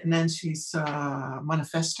Nancy's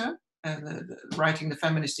manifesto, Writing the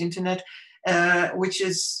Feminist Internet, which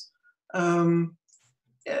is,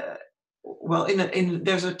 well,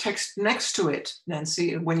 there's a text next to it,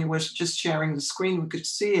 Nancy. When you were just sharing the screen, we could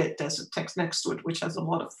see it. There's a text next to it, which has a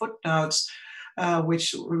lot of footnotes,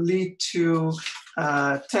 which lead to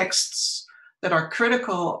texts that are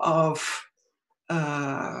critical of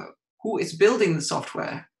who is building the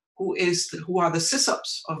software, who are the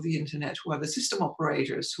sysups of the internet, who are the system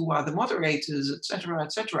operators, who are the moderators, etc.,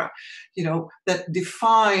 etc. You know, that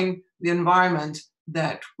define the environment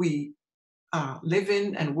that we live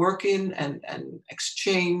in and work in and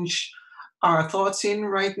exchange our thoughts in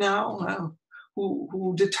right now,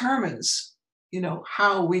 who determines, you know,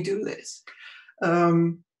 how we do this.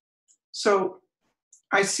 So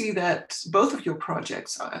I see that both of your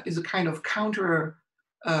projects is a kind of counter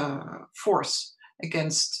force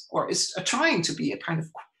against, or is trying to be a kind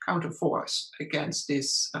of counter force against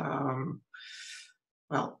this,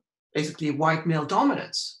 well, basically white male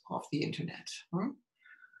dominance of the internet.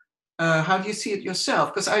 How do you see it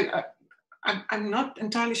yourself? Because I'm not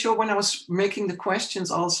entirely sure, when I was making the questions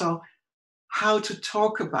also, how to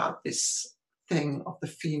talk about this thing of the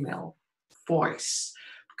female voice.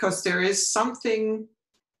 Because there is something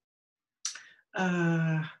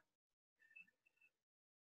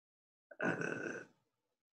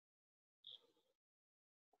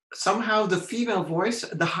somehow the female voice,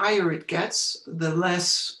 the higher it gets, the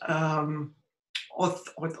less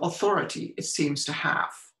authority it seems to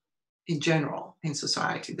have in general in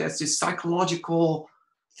society. There's this psychological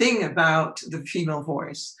thing about the female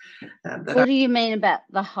voice. What do you mean about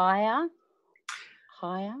the higher?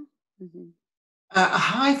 Higher? Mm-hmm. A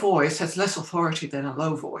high voice has less authority than a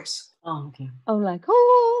low voice. Oh, okay. Oh, like,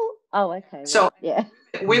 oh, okay. So yeah,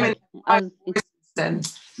 women have higher voices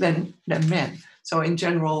than men. So in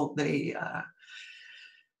general, they.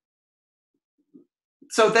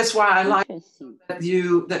 So that's why I like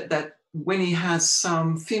that Winnie has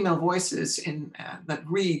some female voices in that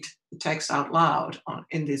read the text out loud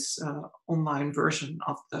in this online version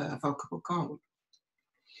of the vocable code.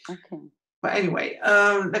 Okay. But anyway,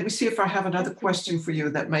 let me see if I have another question for you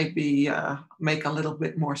that maybe make a little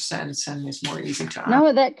bit more sense and is more easy to answer.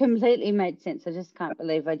 No, that completely made sense. I just can't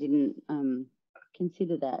believe I didn't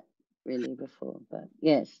consider that really before. But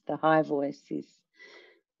yes, the high voice is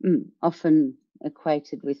often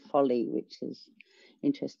equated with folly, which is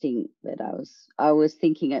interesting. But I was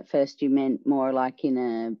thinking at first you meant more like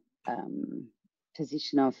in a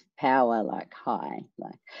position of power, like high,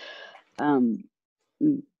 like.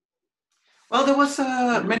 Well, there was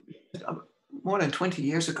more than 20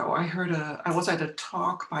 years ago, I was at a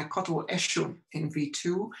talk by Koto Eshun in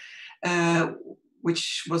V2,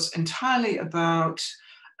 which was entirely about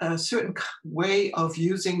a certain way of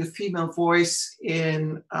using the female voice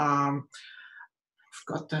in, I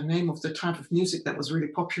forgot the name of the type of music that was really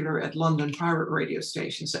popular at London pirate radio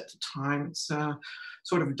stations at the time. It's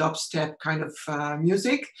sort of dubstep kind of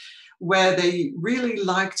music, where they really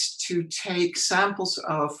liked to take samples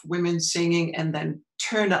of women singing and then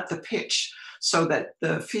turn up the pitch so that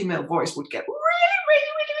the female voice would get really,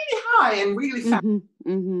 really, really, really high and really fast.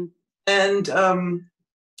 And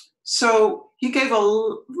so he gave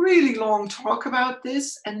a really long talk about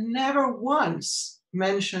this and never once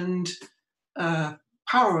mentioned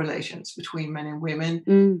power relations between men and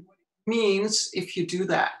women. Means if you do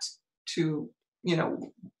that to, you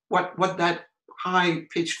know, what that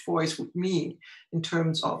high-pitched voice would mean in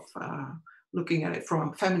terms of looking at it from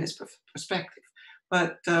a feminist perspective.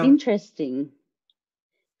 But interesting,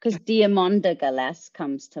 because Diamanda Galas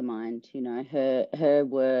comes to mind. You know, her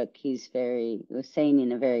work is was seen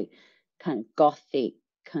in a very kind of gothic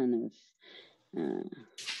kind of,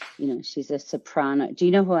 you know, she's a soprano. Do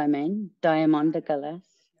you know who I mean? Diamanda Galas.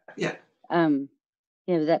 Yeah.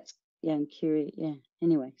 Yeah, that's, yeah, I'm curious. Yeah.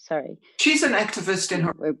 Anyway, sorry. She's an activist in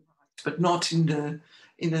her, but not in the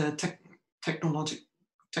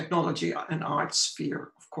technology and art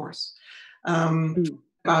sphere, of course.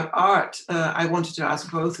 About art, I wanted to ask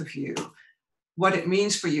both of you what it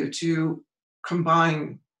means for you to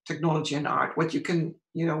combine technology and art. What you can,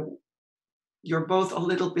 you know, you're both a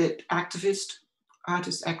little bit activists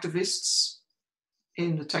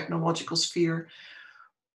in the technological sphere.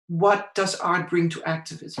 What does art bring to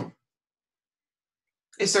activism?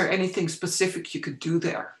 Is there anything specific you could do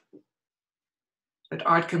there that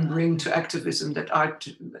art can bring to activism? That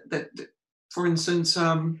for instance,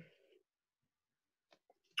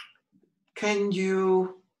 can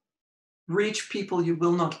you reach people you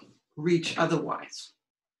will not reach otherwise?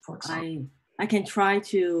 For example, I can try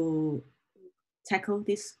to tackle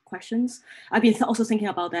these questions. I've been also thinking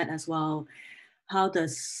about that as well. How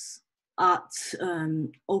does art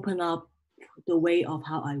open up the way of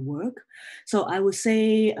how I work? So I would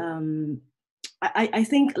say, I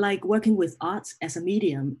think like working with arts as a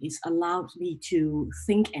medium is allowed me to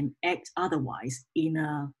think and act otherwise in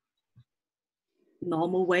a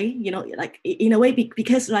normal way, you know, like in a way,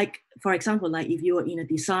 because like, for example, like if you are in a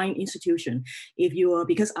design institution,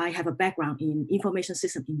 because I have a background in information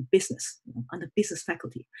system in business, you know, under business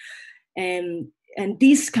faculty, and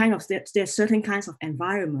these kind of, there's certain kinds of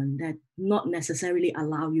environment that not necessarily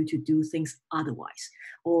allow you to do things otherwise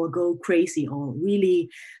or go crazy or really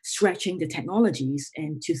stretching the technologies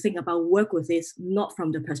and to think about work with this, not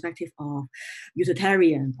from the perspective of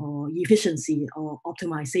utilitarian or efficiency or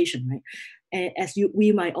optimization, right? And as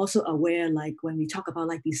we might also aware, like when we talk about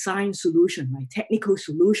like design solution, right, technical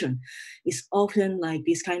solution is often like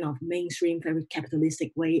this kind of mainstream, very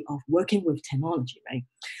capitalistic way of working with technology, right?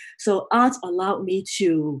 So art allowed me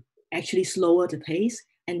to actually slower the pace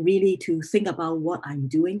and really to think about what I'm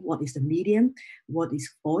doing, what is the medium, what is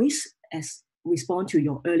voice, as respond to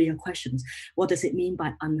your earlier questions. What does it mean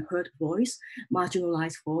by unheard voice,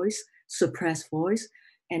 marginalized voice, suppressed voice,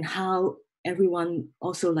 and how everyone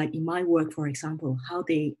also, like in my work, for example, how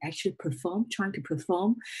they actually perform, trying to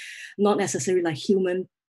perform, not necessarily like human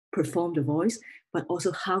perform the voice, but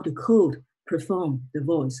also how the code perform the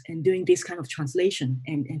voice, and doing this kind of translation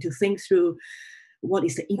and to think through what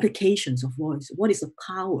is the implications of voice, what is the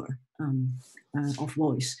power of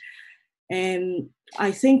voice. And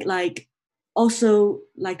I think like also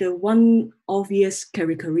like the one obvious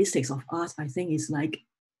characteristics of art, I think, is like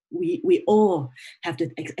we all have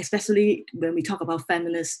to, especially when we talk about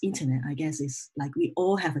feminist internet, I guess it's like we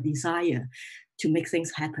all have a desire to make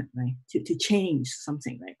things happen, right? To change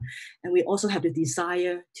something, right? And we also have the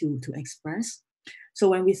desire to express. So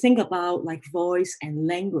when we think about like voice and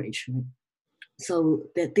language, right? So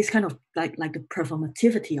that this kind of like the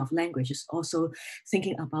performativity of language is also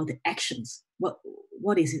thinking about the actions.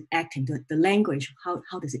 What is it acting? The language, how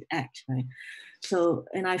does it act, right? So,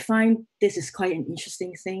 and I find this is quite an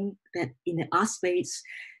interesting thing that in the art space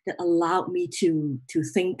that allowed me to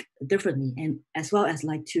think differently, and as well as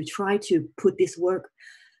like to try to put this work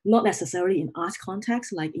not necessarily in art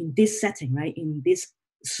context, like in this setting, right? In this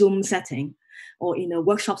Zoom setting, or in a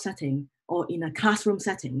workshop setting, or in a classroom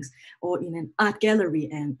settings, or in an art gallery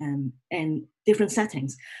and different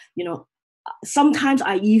settings. You know, sometimes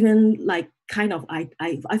I even like kind of I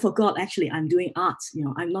forgot actually I'm doing art. You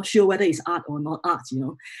know, I'm not sure whether it's art or not art. You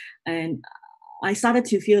know, and I started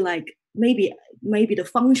to feel like maybe the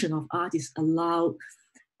function of art is allowed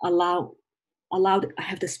I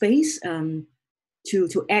have the space to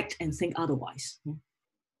act and think otherwise.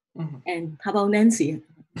 Mm-hmm. And how about Nancy?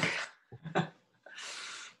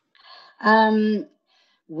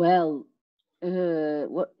 Well,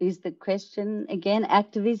 what is the question again?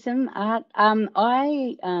 Activism, art.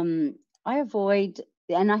 I avoid,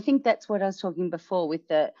 and I think that's what I was talking before with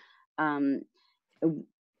the. I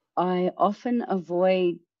often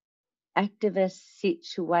avoid activist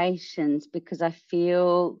situations because I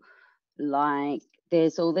feel like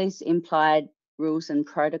there's all these implied rules and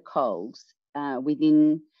protocols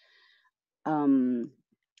within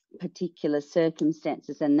particular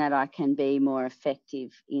circumstances, and that I can be more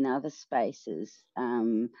effective in other spaces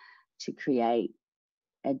to create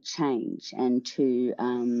a change and to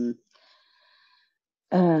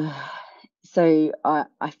so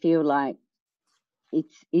I feel like it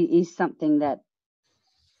is something that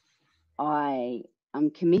I am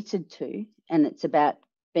committed to, and it's about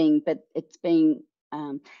being, but it's being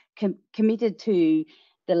committed to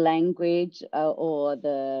the language or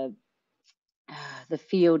the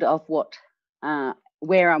field of what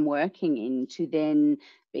where I'm working in, to then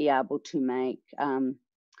be able to make a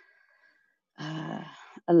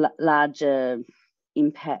larger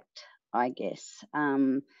impact, I guess.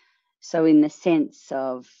 So in the sense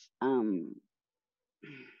of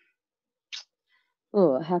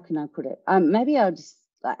how can I put it? Maybe I'll just,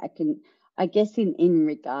 I guess in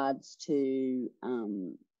regards to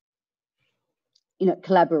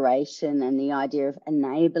collaboration and the idea of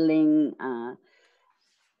enabling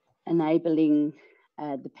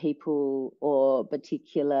the people, or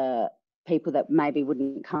particular people that maybe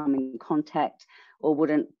wouldn't come in contact or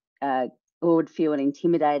wouldn't or would feel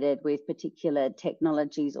intimidated with particular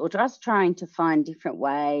technologies, or just trying to find different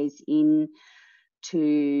ways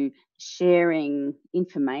into sharing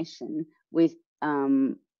information with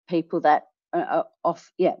people that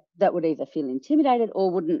that would either feel intimidated or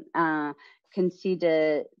wouldn't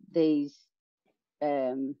consider these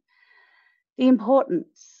the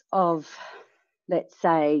importance of, let's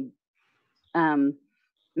say,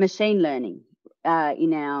 machine learning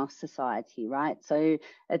in our society, right? So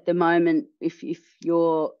at the moment, if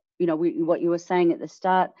you're, what you were saying at the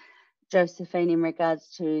start, Josephine, in regards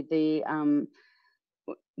to the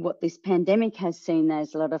what this pandemic has seen,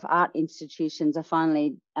 there's a lot of art institutions are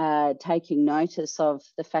finally taking notice of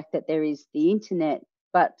the fact that there is the internet,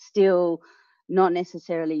 but still not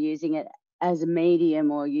necessarily using it as a medium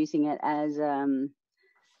or using it as an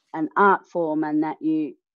art form, and that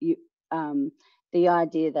the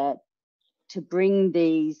idea that to bring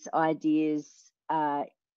these ideas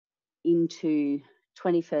into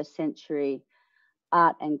 21st century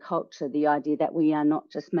art and culture, the idea that we are not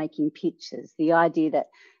just making pictures, the idea that,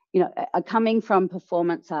 coming from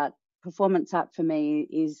performance art for me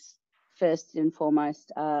is first and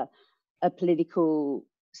foremost a political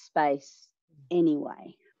space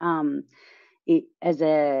anyway. It as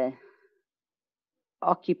a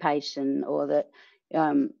occupation, or that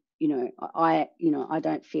I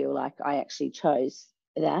don't feel like I actually chose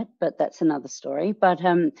that, but that's another story. But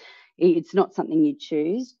it's not something you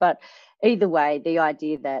choose. But either way, the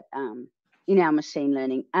idea that in our machine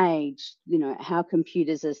learning age, how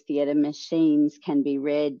computers as theatre machines can be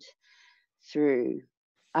read through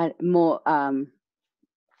more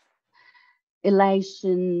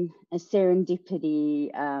elation, a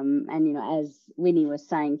serendipity, and as Winnie was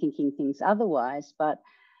saying, thinking things otherwise. But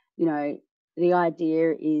the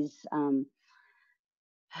idea is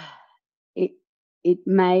it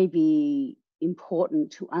may be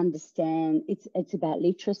important to understand. It's about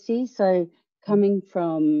literacy. So coming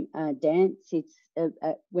from dance, it's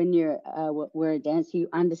when we're a dancer, you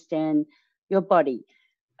understand your body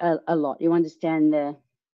a lot. You understand the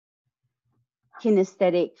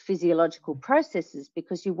kinesthetic physiological processes,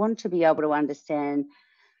 because you want to be able to understand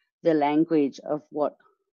the language of what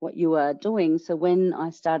you are doing. So when I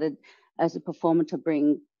started as a performer to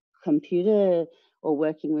bring computer or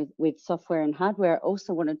working with software and hardware, I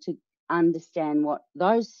also wanted to understand what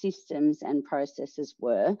those systems and processes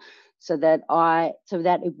were, so that I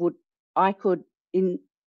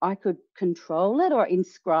could control it or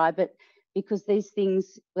inscribe it, because these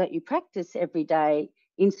things that you practice every day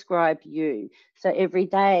inscribe you. So every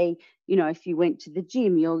day, if you went to the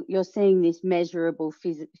gym, you're seeing this measurable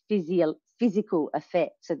physical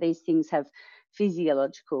effect. So these things have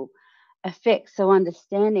physiological effects. So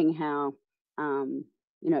understanding how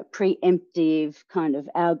preemptive kind of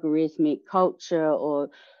algorithmic culture, or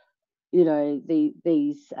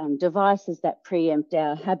these devices that preempt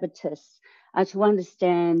our habitus, to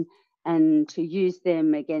understand and to use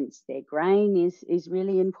them against their grain is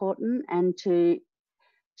really important, and to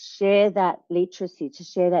share that literacy, to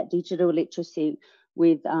share that digital literacy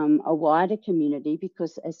with a wider community,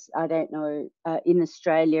 because as I don't know, in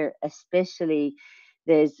Australia especially,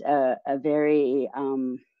 there's a very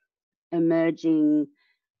emerging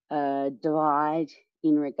divide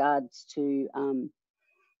in regards to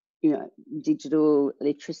digital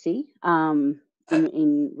literacy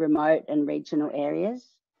in remote and regional areas.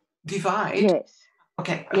 Divide? Yes.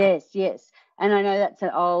 Okay. Yes. And I know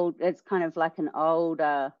that's kind of like an old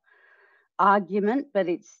argument, but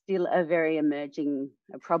it's still a very emerging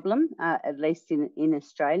problem, at least in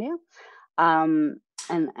Australia. And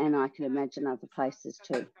I can imagine other places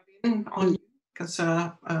too. Because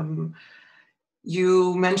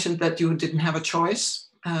you mentioned that you didn't have a choice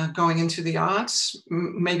going into the arts.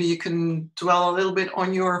 Maybe you can dwell a little bit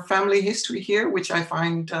on your family history here, which I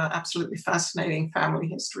find absolutely fascinating, family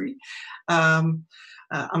history. I'm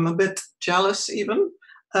a bit jealous even.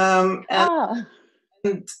 And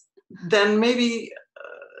then maybe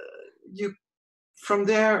you, from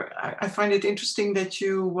there, I find it interesting that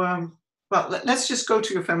you, well, let's just go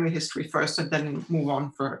to your family history first and then move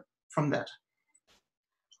on from that.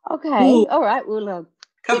 Okay, ooh. All right, we'll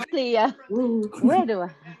quickly, where do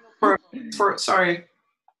I? Sorry.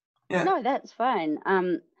 Yeah. No, that's fine.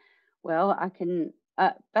 Well, I can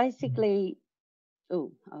basically,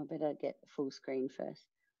 oh, I better get the full screen first.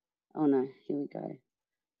 Oh no, here we go.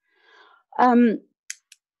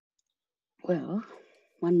 Well,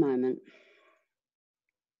 one moment.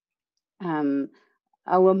 Oh,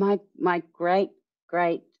 well, my great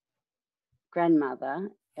grandmother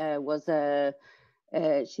was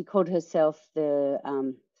she called herself the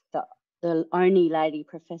only lady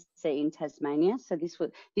professor in Tasmania. So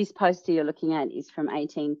this poster you're looking at is from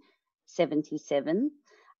 1877,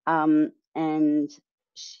 and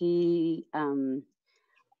she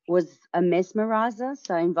was a mesmerizer,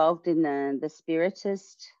 so involved in the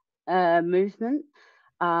spiritist movement,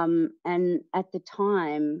 and at the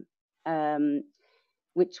time,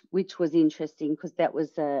 which was interesting because that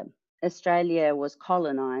was Australia was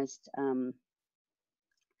colonised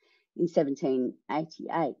in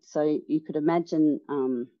 1788. So you could imagine,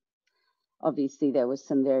 obviously there was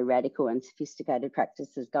some very radical and sophisticated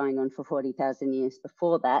practices going on for 40,000 years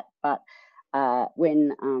before that. But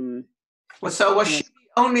when well, so was she the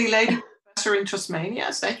only lady professor in Tasmania?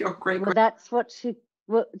 Is that your great? Well, that's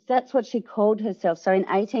what she called herself. So in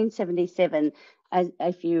 1877,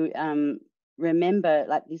 if you remember,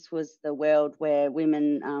 like this was the world where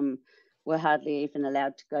women were hardly even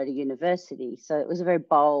allowed to go to university. So it was a very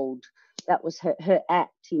bold, that was her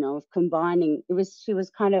act, you know, of combining. She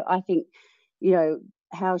was kind of, I think, you know,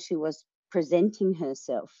 how she was presenting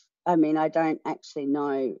herself. I mean, I don't actually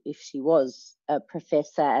know if she was a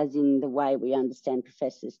professor as in the way we understand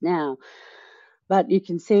professors now, but you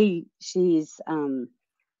can see she's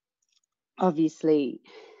obviously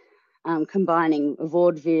combining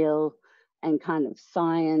vaudeville and kind of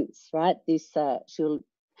science, right? This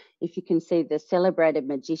if you can see, the celebrated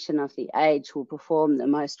magician of the age will perform the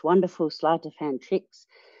most wonderful sleight of hand tricks,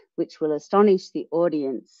 which will astonish the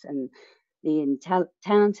audience, and the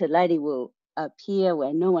talented lady will appear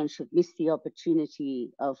where no one should miss the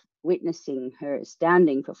opportunity of witnessing her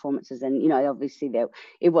astounding performances. And, you know, obviously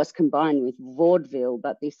it was combined with vaudeville,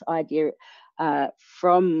 but this idea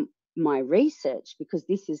from my research, because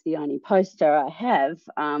this is the only poster I have,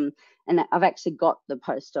 and I've actually got the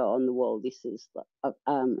poster on the wall. This is a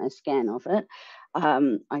scan of it.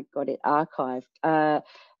 I got it archived.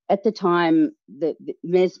 At the time, the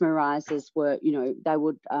mesmerizers were, you know, they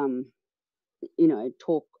would, you know,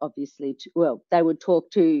 talk obviously they would talk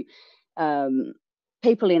to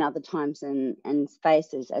people in other times and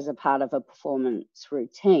spaces as a part of a performance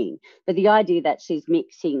routine. But the idea that she's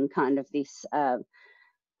mixing kind of this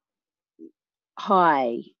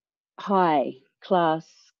high class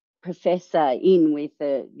professor in with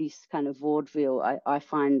this kind of vaudeville, I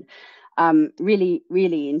find really,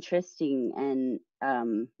 really interesting and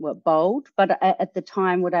bold. But at the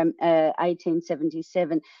time,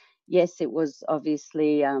 1877, yes, it was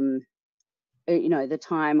obviously you know, the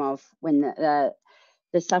time of when the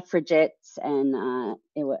suffragettes and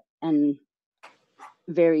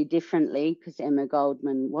very differently, because Emma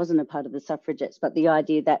Goldman wasn't a part of the suffragettes, but the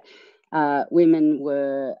idea that women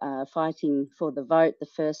were fighting for the vote, the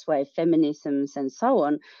first wave feminisms and so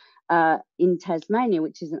on, in Tasmania,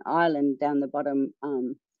 which is an island down the bottom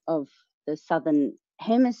of the southern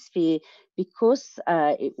hemisphere, because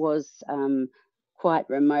it was quite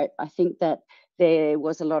remote. I think that there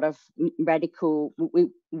was a lot of radical,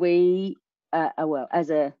 well, as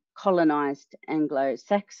a colonised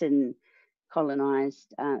Anglo-Saxon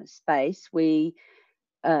colonised space, we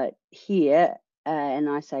here, and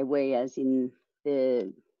I say we as in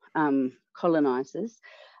the colonisers,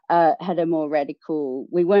 had a more radical.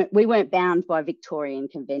 We weren't bound by Victorian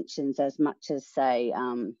conventions as much as, say,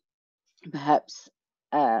 perhaps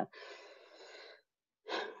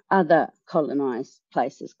other colonised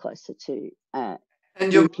places closer to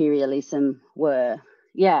imperialism were.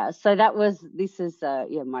 Yeah, so this is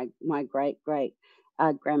yeah, my great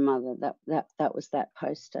grandmother, that was that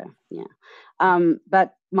poster. Yeah,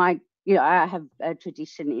 but my you know, I have a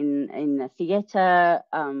tradition in the theatre,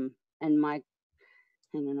 and my,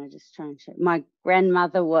 hang on, I just try and show. My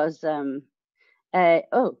grandmother was, oh,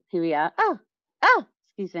 here we are. Oh,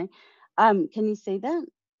 excuse me. Can you see that?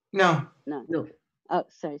 No. No. Oh,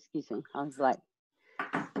 sorry, excuse me. I was like,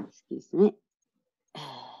 excuse me.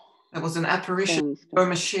 That was an apparition or a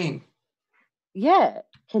machine. Yeah.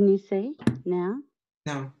 Can you see now?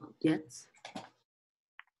 No. Yes.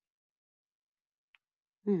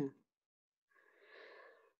 Yeah.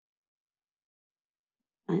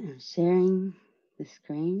 I am sharing the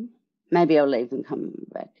screen. Maybe I'll leave and come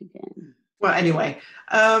back again. Well, anyway.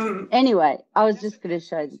 Anyway, I was just going to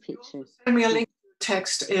show the picture. Send me a link to the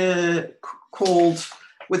text called,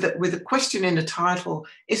 with a question in the title,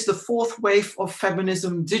 is the fourth wave of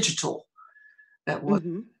feminism digital? That was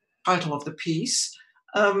the title of the piece.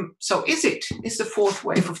 So is the fourth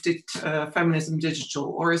wave of feminism digital,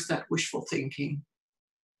 or is that wishful thinking?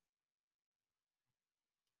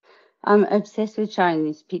 I'm obsessed with showing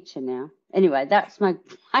this picture now. Anyway, that's my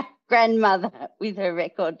grandmother with her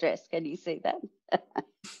record dress. Can you see that?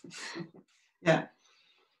 Yeah.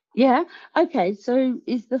 Yeah. Okay. So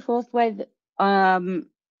is the fourth wave? I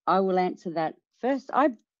will answer that first.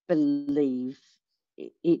 I believe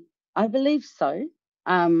it. I believe so.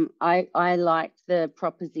 I like the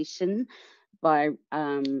proposition by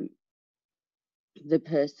the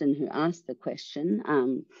person who asked the question,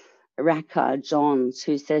 Rackard Johns,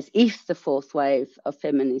 who says if the fourth wave of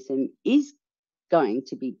feminism is going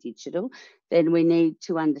to be digital, then we need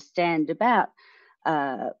to understand about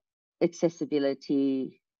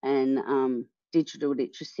accessibility and digital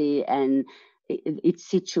literacy and its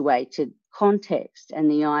situated context, and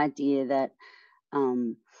the idea that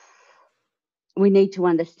we need to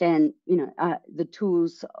understand, you know, the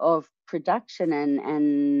tools of production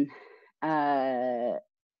and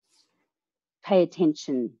pay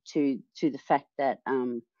attention to the fact that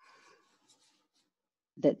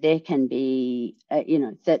that there can be, you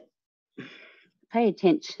know, that pay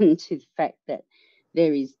attention to the fact that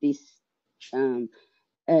there is this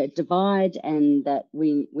divide, and that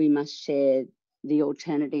we must share the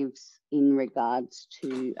alternatives in regards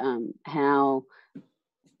to how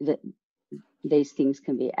these things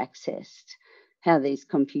can be accessed, how these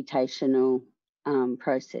computational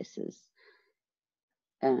processes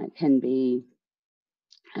can be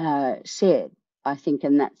shared, I think.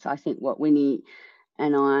 And that's, I think, what Winnie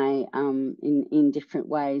and I in different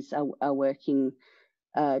ways are working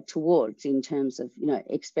towards, in terms of, you know,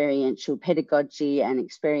 experiential pedagogy and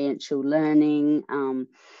experiential learning.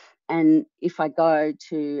 And if I go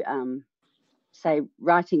to say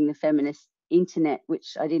Writing the Feminist Internet,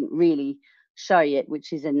 which I didn't really show yet,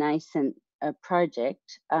 which is a nascent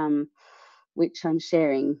project, which I'm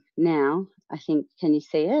sharing now, I think. Can you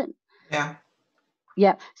see it? Yeah.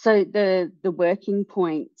 Yeah. So the working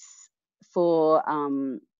points for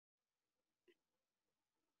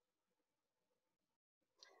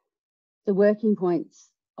the working points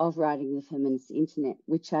of Writing the Feminist Internet,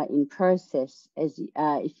 which are in process, as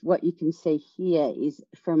if what you can see here is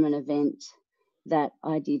from an event that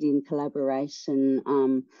I did in collaboration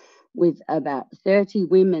with about 30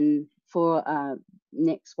 women for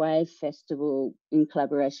Next Wave Festival, in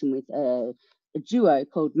collaboration with a duo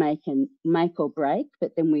called Make or Break.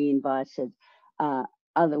 But then we invited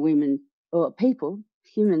other women or people,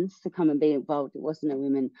 humans, to come and be involved. It wasn't a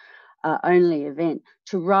women only event,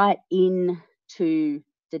 to write into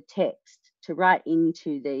the text, to write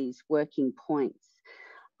into these working points.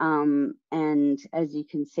 And as you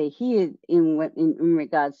can see here, in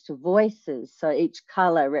regards to voices, so each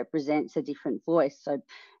colour represents a different voice. So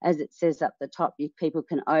as it says up the top, people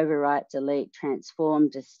can overwrite, delete, transform,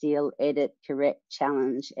 distill, edit, correct,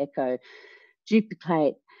 challenge, echo,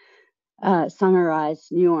 duplicate, summarise,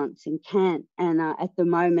 nuance, and cant. And at the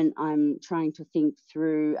moment, I'm trying to think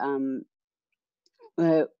through,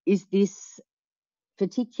 is this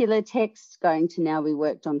particular text going to now be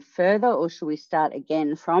worked on further, or should we start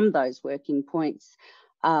again from those working points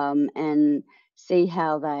and see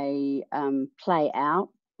how they play out,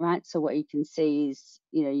 right? So what you can see is,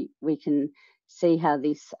 you know, we can see how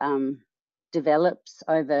this develops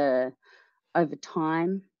over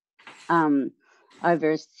time,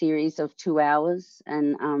 over a series of 2 hours,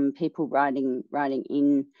 and people writing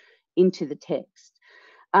into the text.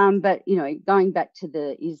 But, you know, going back to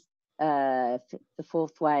the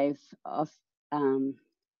fourth wave of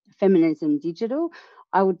feminism digital,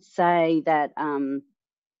 I would say that,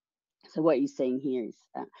 so what you're seeing here is,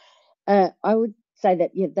 I would say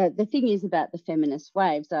that, yeah, the thing is about the feminist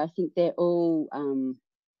waves, I think they're all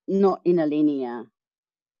not in a linear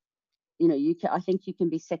you know, I think you can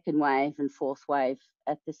be second wave and fourth wave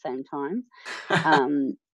at the same time.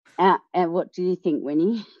 And what do you think,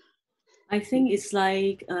 Winnie? I think it's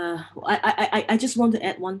like I just want to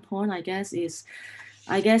add one point. I guess this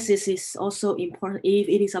is also important. If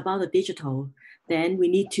it is about the digital, then we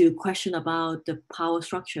need to question about the power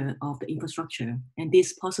structure of the infrastructure, and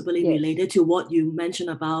this possibly related to what you mentioned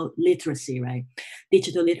about literacy, right?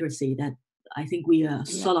 Digital literacy. That I think we are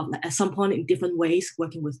sort of at some point in different ways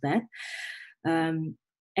working with that.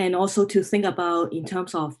 And also to think about in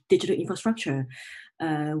terms of digital infrastructure,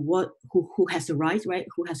 who has the right,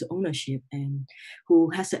 who has the ownership, and who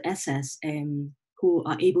has the access, and who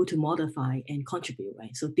are able to modify and contribute,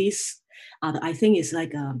 right? So these are I think it's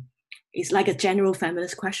like a general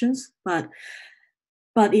feminist questions, but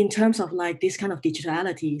in terms of like this kind of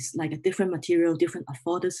digitality, like a different material, different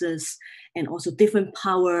affordances, and also different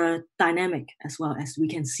power dynamic, as well as we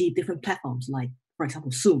can see different platforms, like for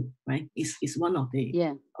example Zoom, right? Is one of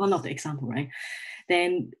the example, right?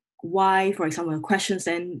 Then why, for example, questions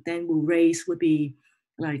then will raise would be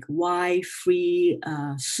like why free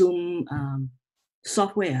Zoom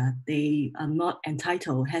software, they are not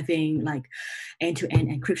entitled having like end-to-end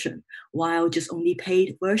encryption, while just only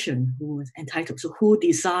paid version who is entitled. So who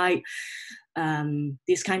decide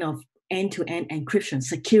this kind of end-to-end encryption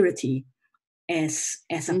security as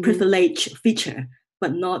a privileged feature,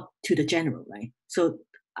 but not to the general, right? So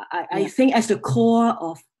I think as the core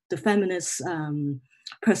of the feminist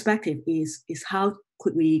perspective is how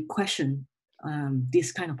could we question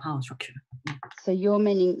this kind of power structure. So you're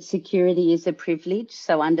meaning security is a privilege,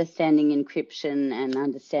 so understanding encryption and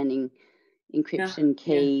understanding encryption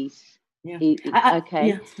keys.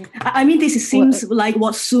 I mean, this seems like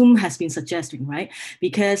what Zoom has been suggesting, right?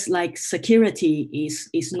 Because like security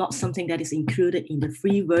is not something that is included in the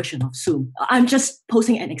free version of Zoom. I'm just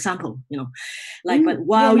posing an example, you know, like but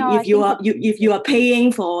while if you are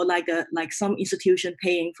paying for like some institution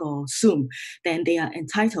paying for Zoom, then they are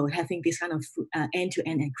entitled having this kind of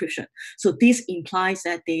end-to-end encryption. So this implies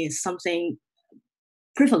that there is something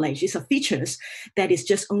privilege, is a features that is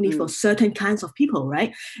just only for certain kinds of people,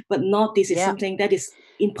 right? But not this is something that is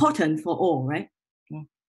important for all, right?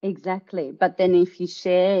 Exactly. But then if you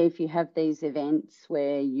have these events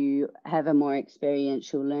where you have a more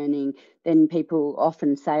experiential learning, then people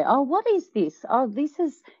often say, oh, what is this? Oh,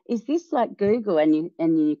 is this like Google? And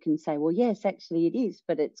you can say, well, yes, actually it is,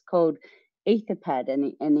 but it's called Etherpad,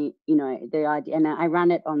 and you know, the idea, and I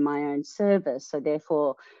run it on my own server, so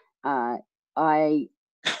therefore I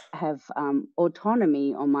have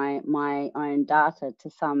autonomy on my own data to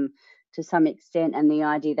some extent, and the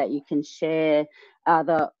idea that you can share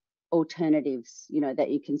other alternatives, you know,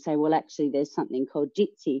 that you can say, well, actually there's something called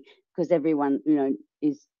Jitsi, because everyone, you know,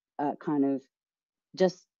 is kind of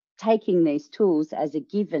just taking these tools as a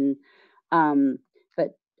given,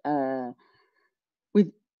 but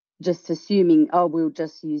with just assuming, oh, we'll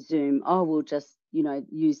just use Zoom, oh, we'll just, you know,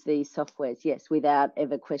 use these softwares, yes, without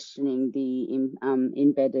ever questioning the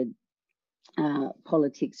embedded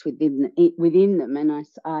politics within them. And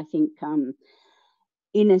I think,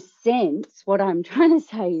 in a sense, what I'm trying to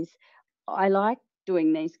say is I like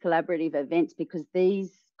doing these collaborative events because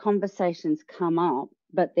these conversations come up,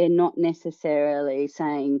 but they're not necessarily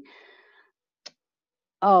saying,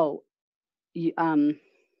 oh, you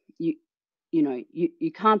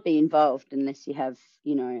can't be involved unless you have,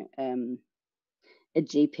 you know, a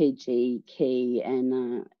GPG key,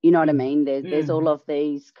 and you know what I mean? There's all of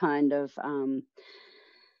these kind of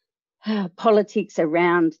politics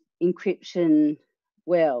around encryption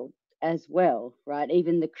as well, right?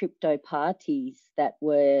 Even the crypto parties that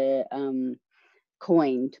were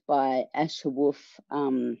coined by Asher Wolf,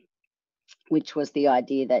 which was the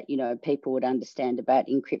idea that, you know, people would understand about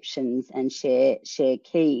encryptions and share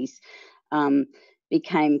keys,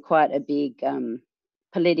 became quite a big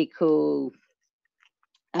political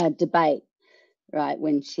debate, right?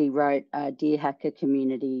 When she wrote Dear Hacker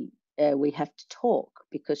Community, we have to talk,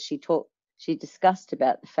 because she discussed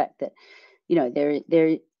about the fact that, you know, there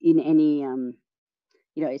in any, you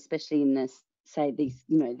know, especially in this, say these,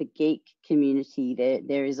 you know, the geek community,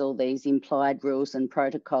 there is all these implied rules and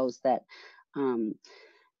protocols that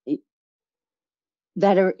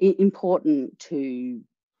that are important to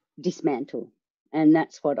dismantle, and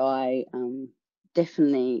that's what I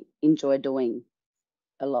definitely enjoy doing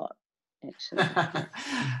a lot, actually.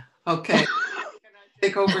 Okay. Can I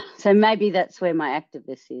take over? So maybe that's where my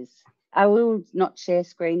activist is. I will not share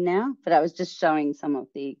screen now, but I was just showing some of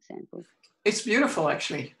the examples. It's beautiful,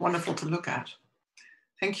 actually. Wonderful to look at.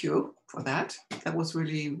 Thank you for that. That was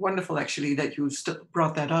really wonderful, actually, that you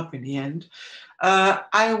brought that up in the end.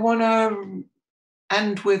 I want to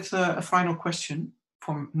end with a final question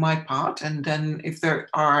from my part, and then if there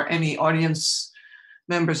are any audience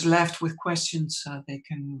members left with questions, they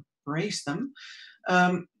can raise them.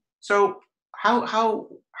 So how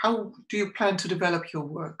do you plan to develop your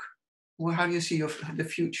work? Well, how do you see the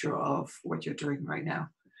future of what you're doing right now?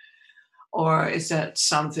 Or is that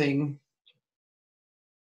something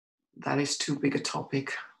that is too big a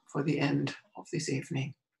topic for the end of this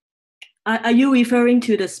evening? Are you referring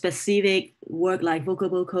to the specific work like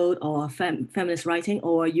vocable code or feminist writing,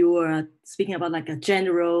 or you are speaking about like a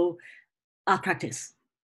general art practice?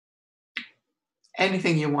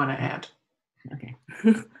 Anything you want to add. Okay.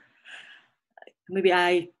 Maybe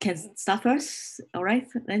I can start first. All right,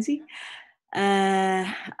 Nancy.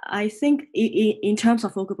 I think in terms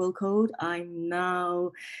of vocable code, I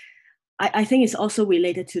think it's also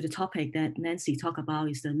related to the topic that Nancy talked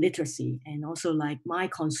about, is the literacy, and also like my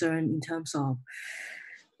concern in terms of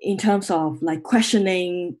like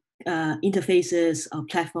questioning interfaces of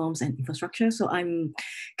platforms and infrastructure. So I'm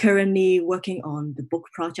currently working on the book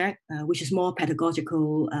project, which is more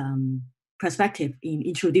pedagogical perspective in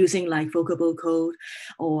introducing like vocable code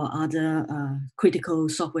or other critical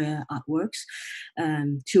software artworks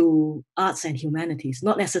to arts and humanities,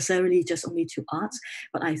 not necessarily just only to arts,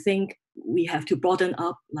 but I think we have to broaden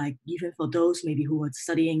up, like even for those maybe who are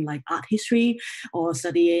studying like art history or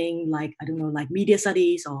studying like, I don't know, like media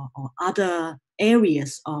studies or other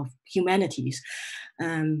areas of humanities,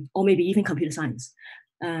 or maybe even computer science.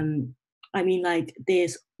 I mean, like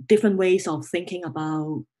there's different ways of thinking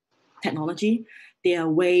about technology. There are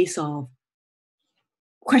ways of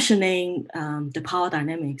questioning the power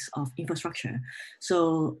dynamics of infrastructure.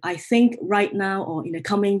 So I think right now or in the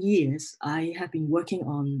coming years, I have been working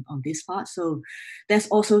on this part. So that's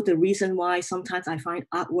also the reason why sometimes I find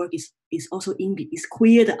artwork is also is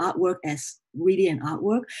queer the artwork as really an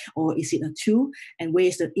artwork, or is it a tool? And where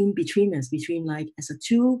is the in-betweenness between like as a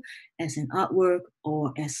tool, as an artwork,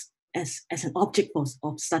 or as an object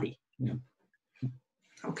of study? You know?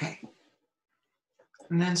 Okay.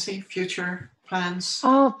 Nancy, future plans?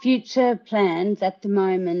 Oh, future plans at the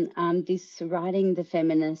moment. This Writing the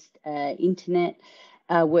Feminist Internet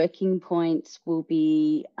working points will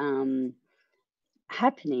be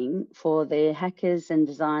happening for the Hackers and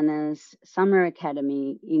Designers Summer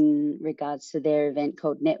Academy in regards to their event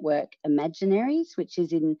called Network Imaginaries, which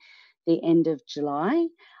is in the end of July.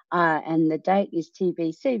 And the date is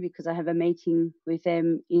TBC because I have a meeting with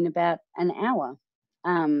them in about an hour.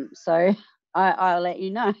 So I'll let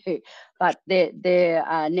you know. But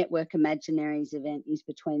their Network Imaginaries event is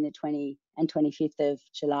between the 20th and 25th of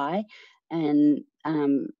July. And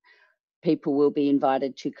people will be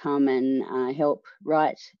invited to come and help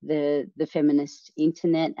write the feminist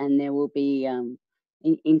internet, and there will be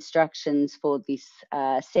instructions for this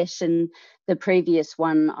session. The previous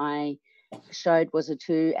one I showed was a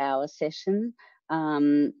 2-hour session,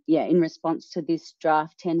 in response to this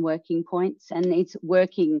draft 10 working points, and it's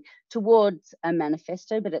working towards a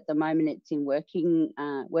manifesto, but at the moment it's in working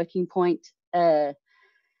point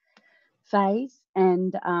phase,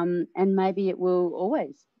 and maybe it will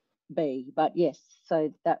always be, but yes,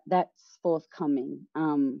 so that's forthcoming,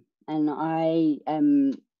 and I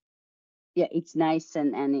am, it's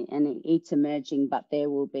nascent and it's emerging, but there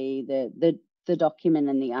will be the document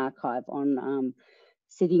and the archive on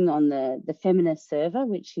sitting on the feminist server,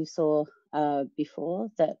 which you saw before,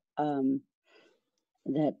 so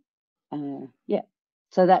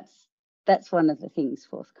that's one of the things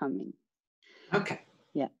forthcoming. Okay.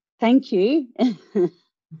 Yeah, thank you.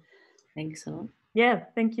 Thanks a lot. Yeah,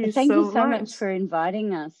 thank you. Thank you so much for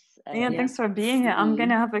inviting us. Thanks for being here. I'm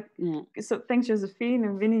gonna have so thanks Josephine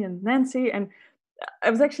and Winnie and Nancy. And I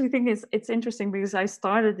was actually thinking it's interesting because I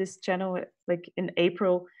started this channel like in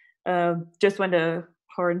April, just when the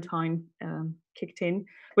quarantine kicked in,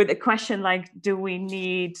 with a question like, do we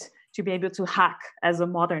need to be able to hack as a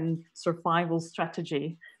modern survival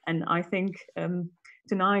strategy? And I think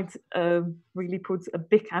tonight really puts a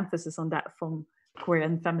big emphasis on that from queer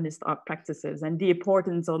and feminist art practices, and the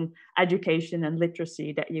importance on education and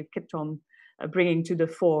literacy that you kept on bringing to the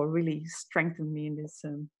fore really strengthened me in this,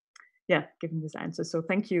 giving this answer. So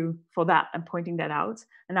thank you for that and pointing that out.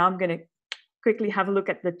 And now I'm going to quickly have a look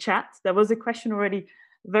at the chat. There was a question already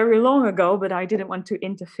very long ago, but I didn't want to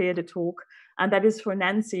interfere the talk. And that is for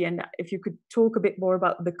Nancy. And if you could talk a bit more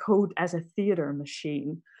about the code as a theater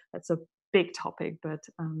machine. That's a big topic, but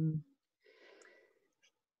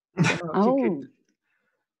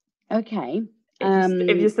okay.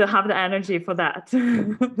 If you still have the energy for that.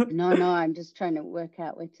 No, I'm just trying to work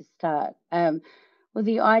out where to start. Well,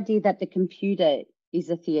 the idea that the computer is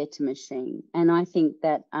a theatre machine, and I think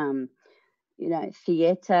that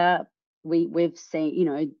theatre, we've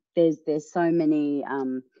seen, there's so many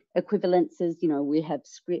equivalences. We have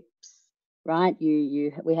scripts, right?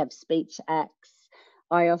 We have speech acts.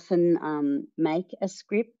 I often make a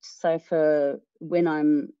script. So for when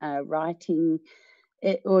I'm writing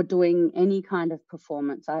it or doing any kind of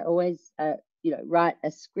performance, I always write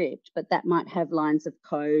a script, but that might have lines of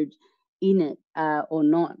code in it or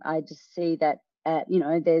not. I just see that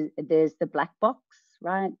there's the black box,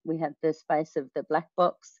 right? We have the space of the black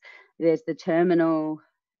box. There's the terminal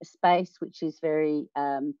space, which is very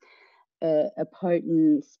a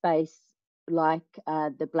potent space, like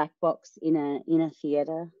the black box in a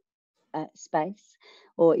theatre space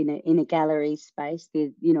or in a gallery space.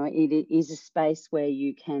 It is a space where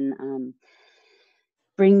you can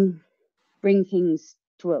bring things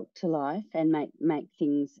to life and make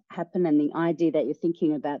things happen. And the idea that you're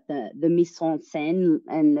thinking about the mise en scène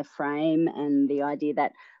and the frame, and the idea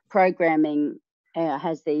that programming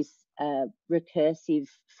has these recursive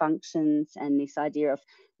functions, and this idea of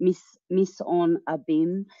mise en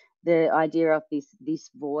abîme, the idea of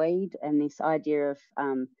this void, and this idea of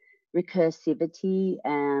recursivity,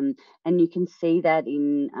 and you can see that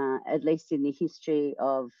in at least in the history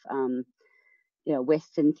of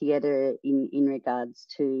Western theatre in regards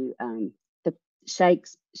to the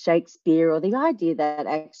Shakespeare, or the idea that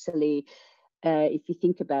actually, if you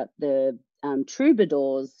think about the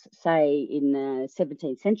troubadours, say in the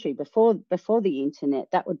 17th century, before the internet,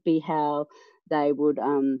 that would be how they would,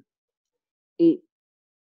 at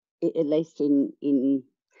least in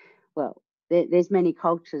there's many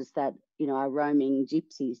cultures that are roaming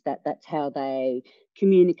gypsies, that's how they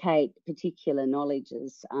communicate particular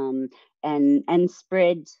knowledges and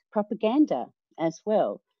spread propaganda as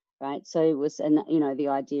well, right? So it was the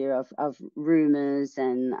idea of rumors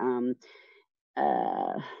and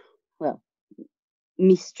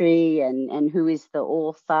mystery and who is the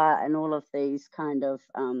author, and all of these kind of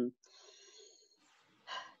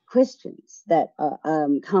questions that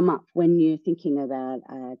come up when you're thinking about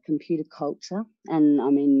computer culture. And I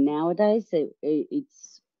mean, nowadays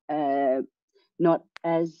it's not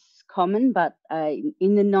as common, but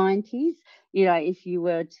in the 90s, if you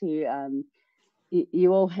were to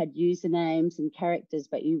you all had usernames and characters,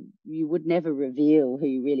 but you would never reveal who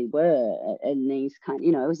you really were. And these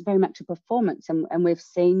it was very much a performance, and we've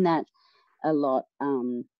seen that a lot.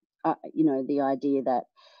 The idea that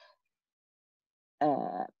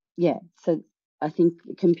so I think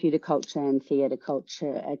computer culture and theatre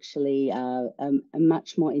culture actually are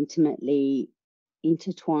much more intimately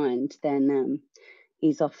intertwined than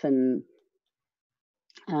is often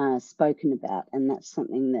spoken about, and that's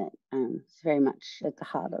something that is very much at the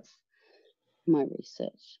heart of my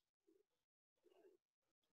research.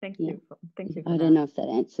 Thank you. Thank you. I don't know if that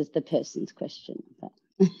answers the person's question, but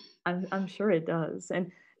I'm sure it does.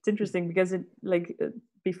 And it's interesting because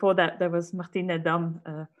before that there was Martine Dam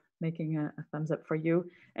making a thumbs up for you,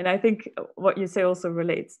 and I think what you say also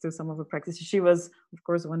relates to some of her practices. She was, of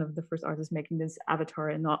course, one of the first artists making this avatar,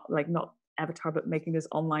 and not avatar, but making this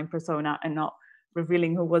online persona and not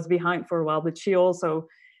revealing who was behind for a while. But she also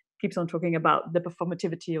keeps on talking about the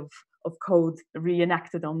performativity of code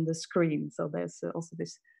reenacted on the screen. So there's also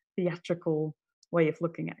this theatrical way of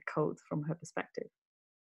looking at code from her perspective.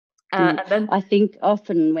 And then I think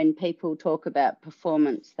often when people talk about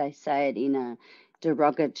performance, they say it in a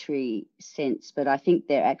derogatory sense, but I think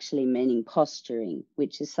they're actually meaning posturing,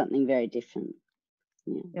 which is something very different.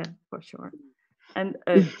 Yeah, for sure. And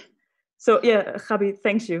so, Gabi,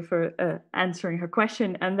 thanks you for answering her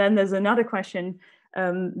question. And then there's another question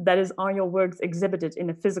that is, are your works exhibited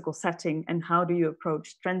in a physical setting, and how do you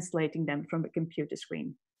approach translating them from a computer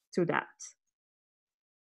screen to that?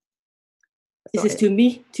 This is to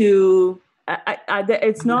me, to...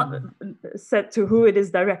 it's not said to who it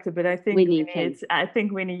is directed, but I think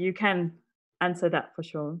Winnie, you can answer that for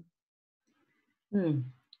sure.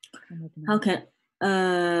 How can...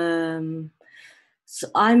 So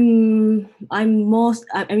I'm most,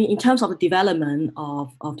 I mean, in terms of the development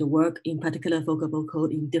of the work, in particular Vocable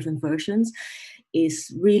Code in different versions, is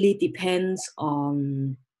really depends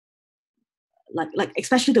on, like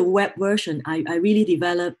especially the web version, I really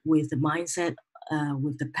develop with the mindset,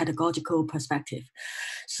 with the pedagogical perspective.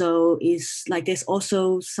 So it's like there's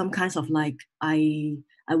also some kinds of I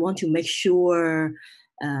want to make sure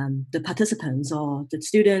the participants or the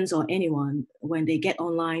students or anyone, when they get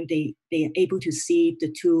online, they are able to see the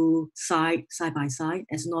two side by side,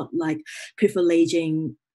 as not like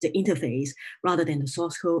privileging the interface rather than the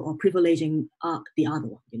source code, or privileging the other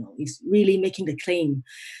one. It's really making the claim,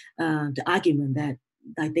 the argument that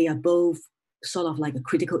they are both sort of like a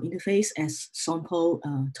critical interface, as Jean-Paul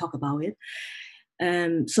talked about it.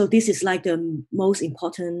 So this is like the most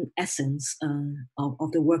important essence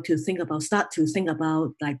of the work, to start to think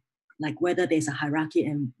about like whether there's a hierarchy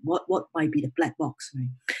and what might be the black box, right?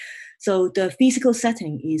 So the physical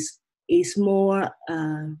setting is more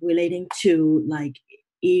relating to like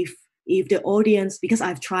if the audience, because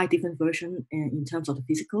I've tried different versions in terms of the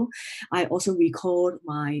physical, I also record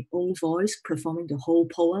my own voice performing the whole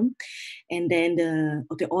poem, and then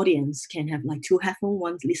the audience can have like two headphones,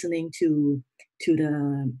 one listening to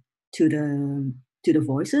the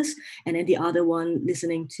voices, and then the other one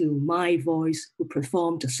listening to my voice who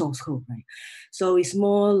performed the source code, right? So it's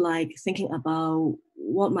more like thinking about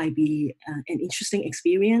what might be an interesting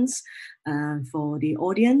experience for the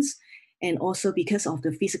audience. And also because of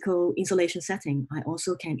the physical installation setting, I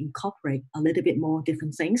also can incorporate a little bit more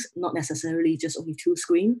different things, not necessarily just only two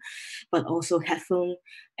screen, but also headphone,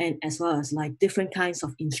 and as well as like different kinds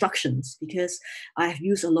of instructions, because I have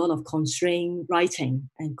used a lot of constraint writing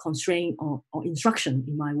and constraint or instruction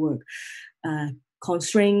in my work.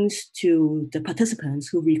 Constraints to the participants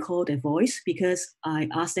who record their voice, because I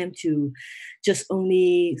ask them to just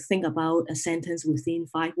only think about a sentence within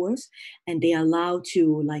 5 words, and they are allowed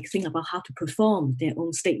to like think about how to perform their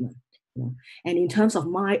own statement. You know? And in terms of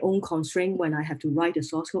my own constraint, when I have to write the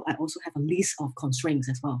source code, I also have a list of constraints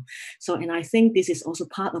as well. So, and I think this is also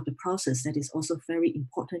part of the process that is also very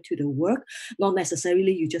important to the work. Not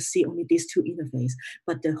necessarily you just see only these two interfaces,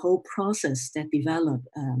 but the whole process that develop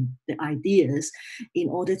the ideas in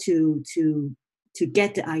order to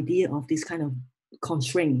get the idea of this kind of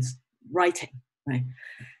constraints writing, right?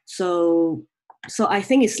 So I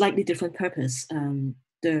think it's slightly different purpose.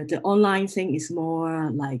 The online thing is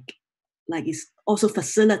more like it's also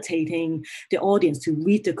facilitating the audience to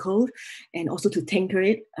read the code and also to tinker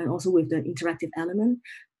it, and also with the interactive element.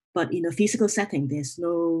 But in a physical setting, there's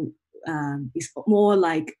no, it's more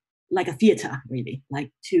like a theater, really, like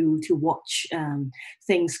to watch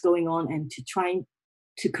things going on and to try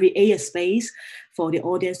to create a space for the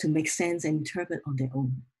audience to make sense and interpret on their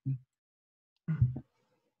own.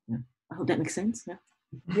 Yeah. I hope that makes sense.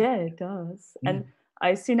 Yeah, it does. And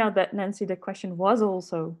I see now that, Nancy, the question was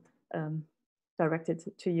also directed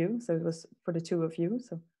to you. So it was for the two of you.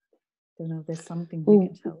 So I don't know if there's something you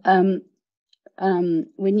can tell.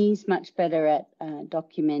 Winnie's much better at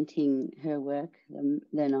documenting her work than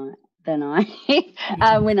I.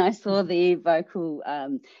 When I saw the vocal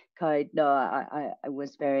code, no, I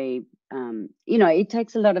was very, it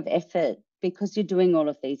takes a lot of effort because you're doing all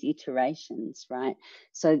of these iterations, right?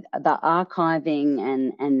 So the archiving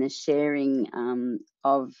and the sharing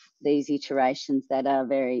of these iterations that are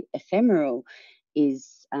very ephemeral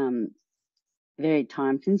is very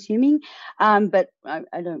time consuming, but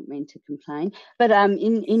I don't mean to complain. But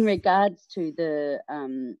in regards to the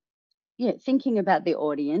thinking about the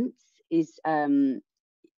audience is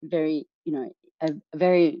very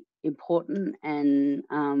very important, and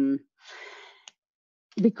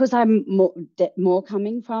because I'm more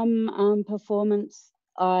coming from performance,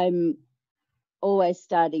 I'm always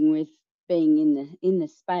starting with being in the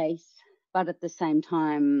space, but at the same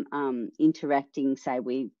time interacting, say,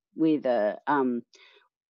 with a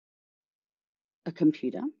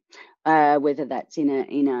computer, whether that's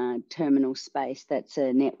in a terminal space, that's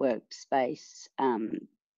a networked space, on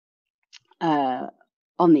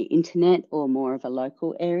the internet, or more of a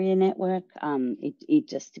local area network. It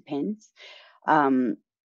just depends.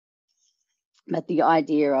 But the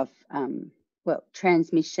idea of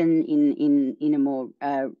transmission in a more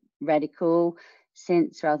radical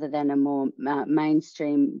sense, rather than a more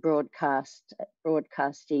mainstream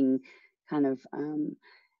broadcasting kind of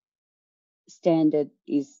standard,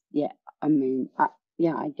 is I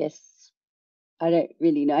guess I don't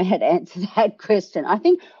really know how to answer that question. I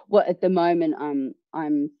think at the moment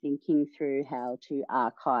I'm thinking through how to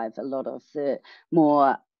archive a lot of the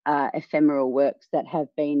more ephemeral works that have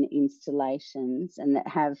been installations and that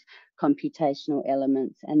have computational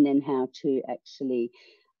elements, and then how to actually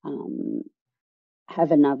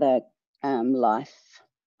have another life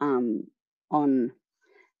on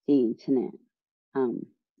the internet.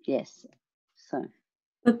 Yes, so.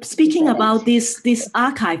 But speaking about this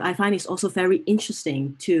archive, I find it's also very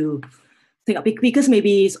interesting to think of, because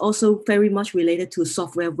maybe it's also very much related to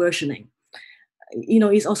software versioning.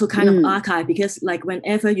 It's also kind of archive, because like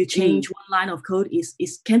whenever you change one line of code, it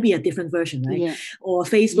can be a different version, right? Yeah. Or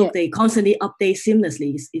Facebook, they constantly update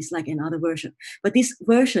seamlessly. It's like another version. But this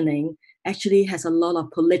versioning actually has a lot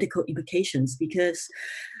of political implications, because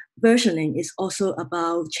versioning is also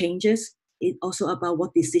about changes it's also about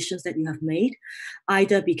what decisions that you have made,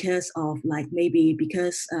 either because of like maybe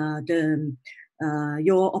because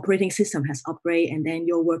your operating system has upgraded and then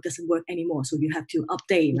your work doesn't work anymore, so you have to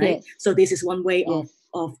update, right? Yes. So this is one way Yes.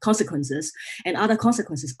 of consequences. And other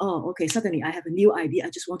consequences, oh, okay, suddenly I have a new idea, I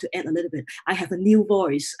just want to add a little bit. I have a new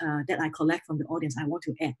voice that I collect from the audience, I want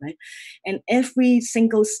to add, right? And every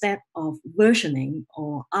single step of versioning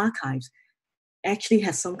or archives actually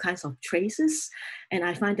has some kinds of traces. And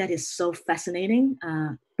I find that is so fascinating,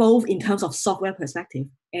 both in terms of software perspective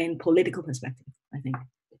and political perspective, I think.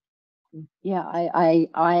 Yeah,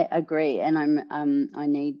 I agree. And I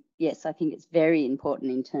think it's very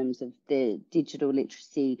important in terms of the digital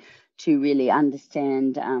literacy to really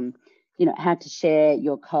understand, how to share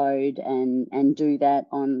your code and do that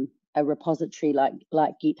on a repository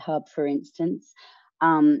like GitHub, for instance.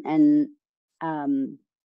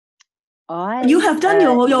 You have done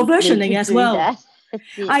your versioning as well.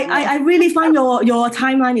 I really find your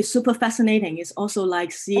timeline is super fascinating. It's also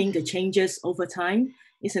like seeing the changes over time,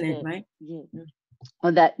 isn't it? Right? Yeah.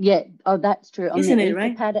 Oh, that's true. Isn't on it the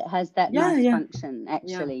right? Etherpad, it has that nice function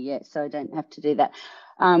actually. Yeah. So I don't have to do that.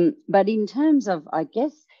 But in terms of, I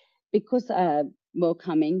guess, because more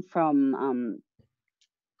coming from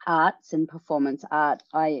arts and performance art,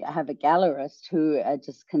 I have a gallerist who are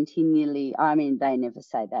just continually, I mean, they never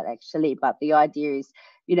say that actually, but the idea is,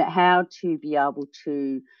 how to be able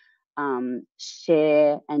to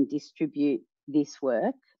share and distribute this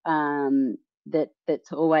work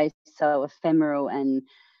that's always so ephemeral. And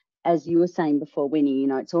as you were saying before, Winnie,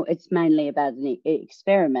 it's mainly about an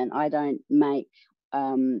experiment. I don't make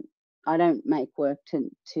work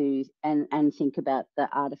to and think about the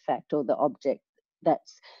artifact or the object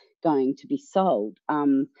that's going to be sold.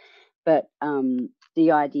 But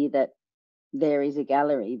the idea that there is a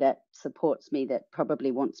gallery that supports me, that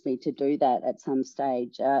probably wants me to do that at some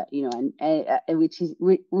stage, which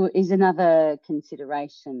is another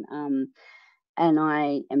consideration. And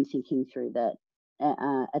I am thinking through that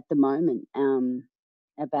at the moment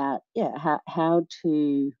about how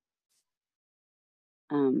to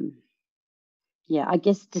I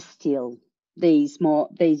guess distill these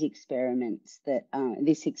experiments, that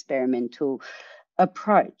this experimental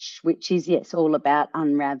approach, which is all about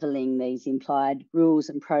unraveling these implied rules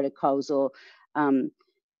and protocols, or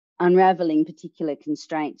unraveling particular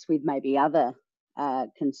constraints with maybe other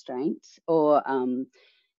constraints, or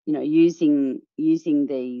using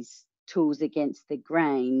these tools against the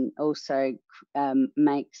grain also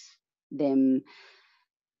makes them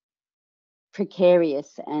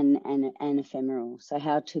precarious and ephemeral. So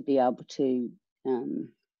how to be able to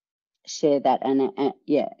share that, and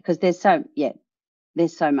because there's so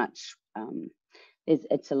much.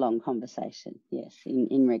 It's a long conversation, yes,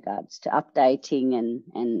 in regards to updating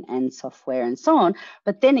and software and so on.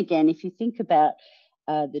 But then again, if you think about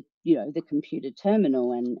the computer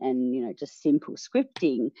terminal and just simple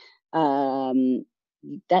scripting,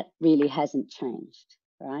 that really hasn't changed,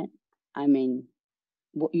 right? I mean,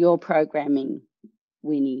 what your programming,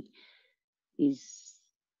 Winnie, is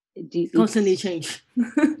constantly change.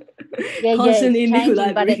 Constantly it's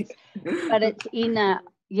changing, but it's in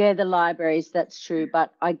the libraries, that's true.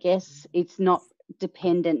 But I guess it's not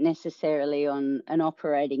dependent necessarily on an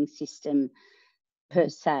operating system per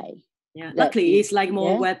se. Yeah, luckily it's like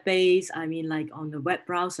more web-based. I mean, like on the web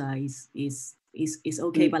browser is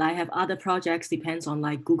okay, but I have other projects, depends on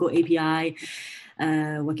like Google API,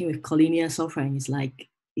 working with collinear software, and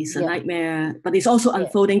it's a nightmare, but it's also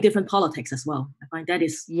unfolding different politics as well. I find that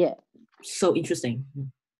is so interesting.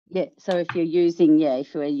 Yeah, so if you're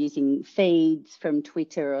using feeds from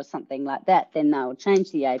Twitter or something like that, then they'll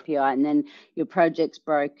change the API, and then your project's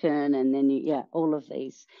broken, and then all of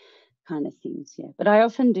these kind of things. Yeah, but I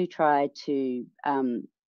often do try to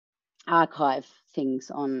archive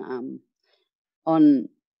things on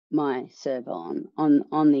my server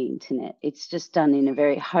on the internet. It's just done in a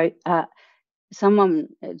very someone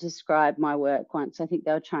described my work once. I think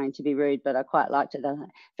they were trying to be rude, but I quite liked it. They were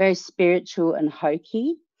very spiritual and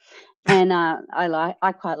hokey, and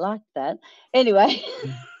I quite liked that. Anyway,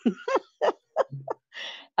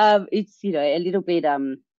 it's a little bit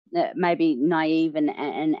maybe naive and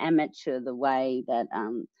amateur, the way that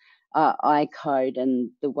I code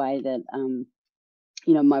and the way that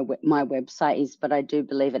my website is, but I do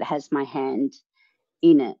believe it has my hand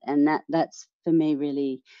in it, and that's for me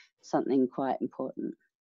really something quite important.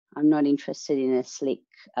 I'm not interested in a slick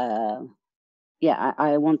I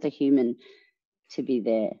want the human to be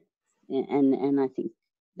there, and I think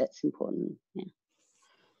that's important. Yeah,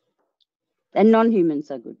 and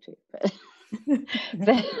non-humans are good too, but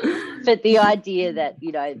but the idea that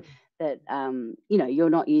that, you know, you're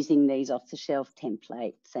not using these off-the-shelf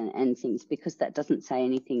templates and things, because that doesn't say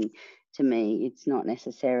anything to me. It's not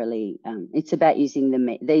necessarily, it's about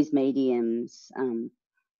using these mediums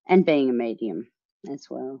and being a medium as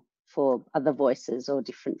well for other voices or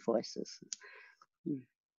different voices.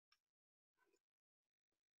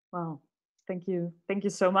 Wow, thank you. Thank you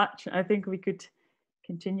so much. I think we could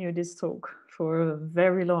continue this talk for a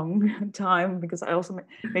very long time, because I also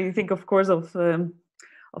made me think, of course, of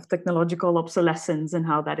technological obsolescence and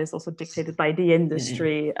how that is also dictated by the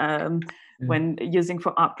industry. When using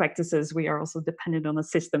for art practices, we are also dependent on a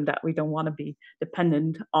system that we don't want to be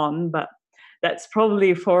dependent on, but that's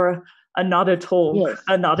probably for another talk, yes.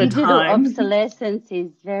 another Digital time. obsolescence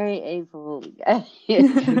is very evil. But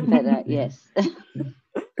yes.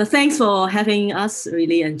 But thanks for having us.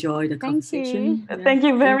 Really enjoy the conversation. You. Thank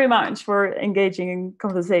you very much for engaging in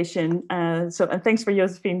conversation. And thanks for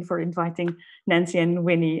Josephine for inviting Nancy and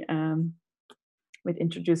Winnie, which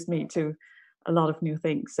introduced me to a lot of new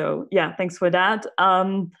things. So yeah, thanks for that.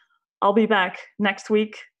 I'll be back next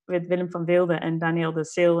week with Willem van Wilde and Daniel de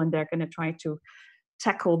Seel, and they're going to try to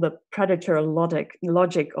tackle the predator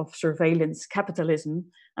logic of surveillance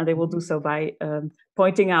capitalism. And they will do so by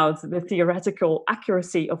pointing out the theoretical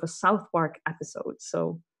accuracy of a South Park episode.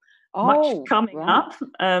 So much coming up.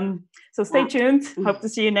 So stay tuned. Hope to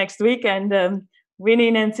see you next week. And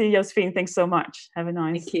Winnie, Nancy, Josephine, thanks so much. Have a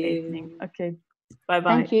nice evening. Okay,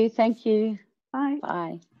 bye-bye. Thank you. Bye.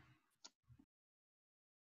 Bye.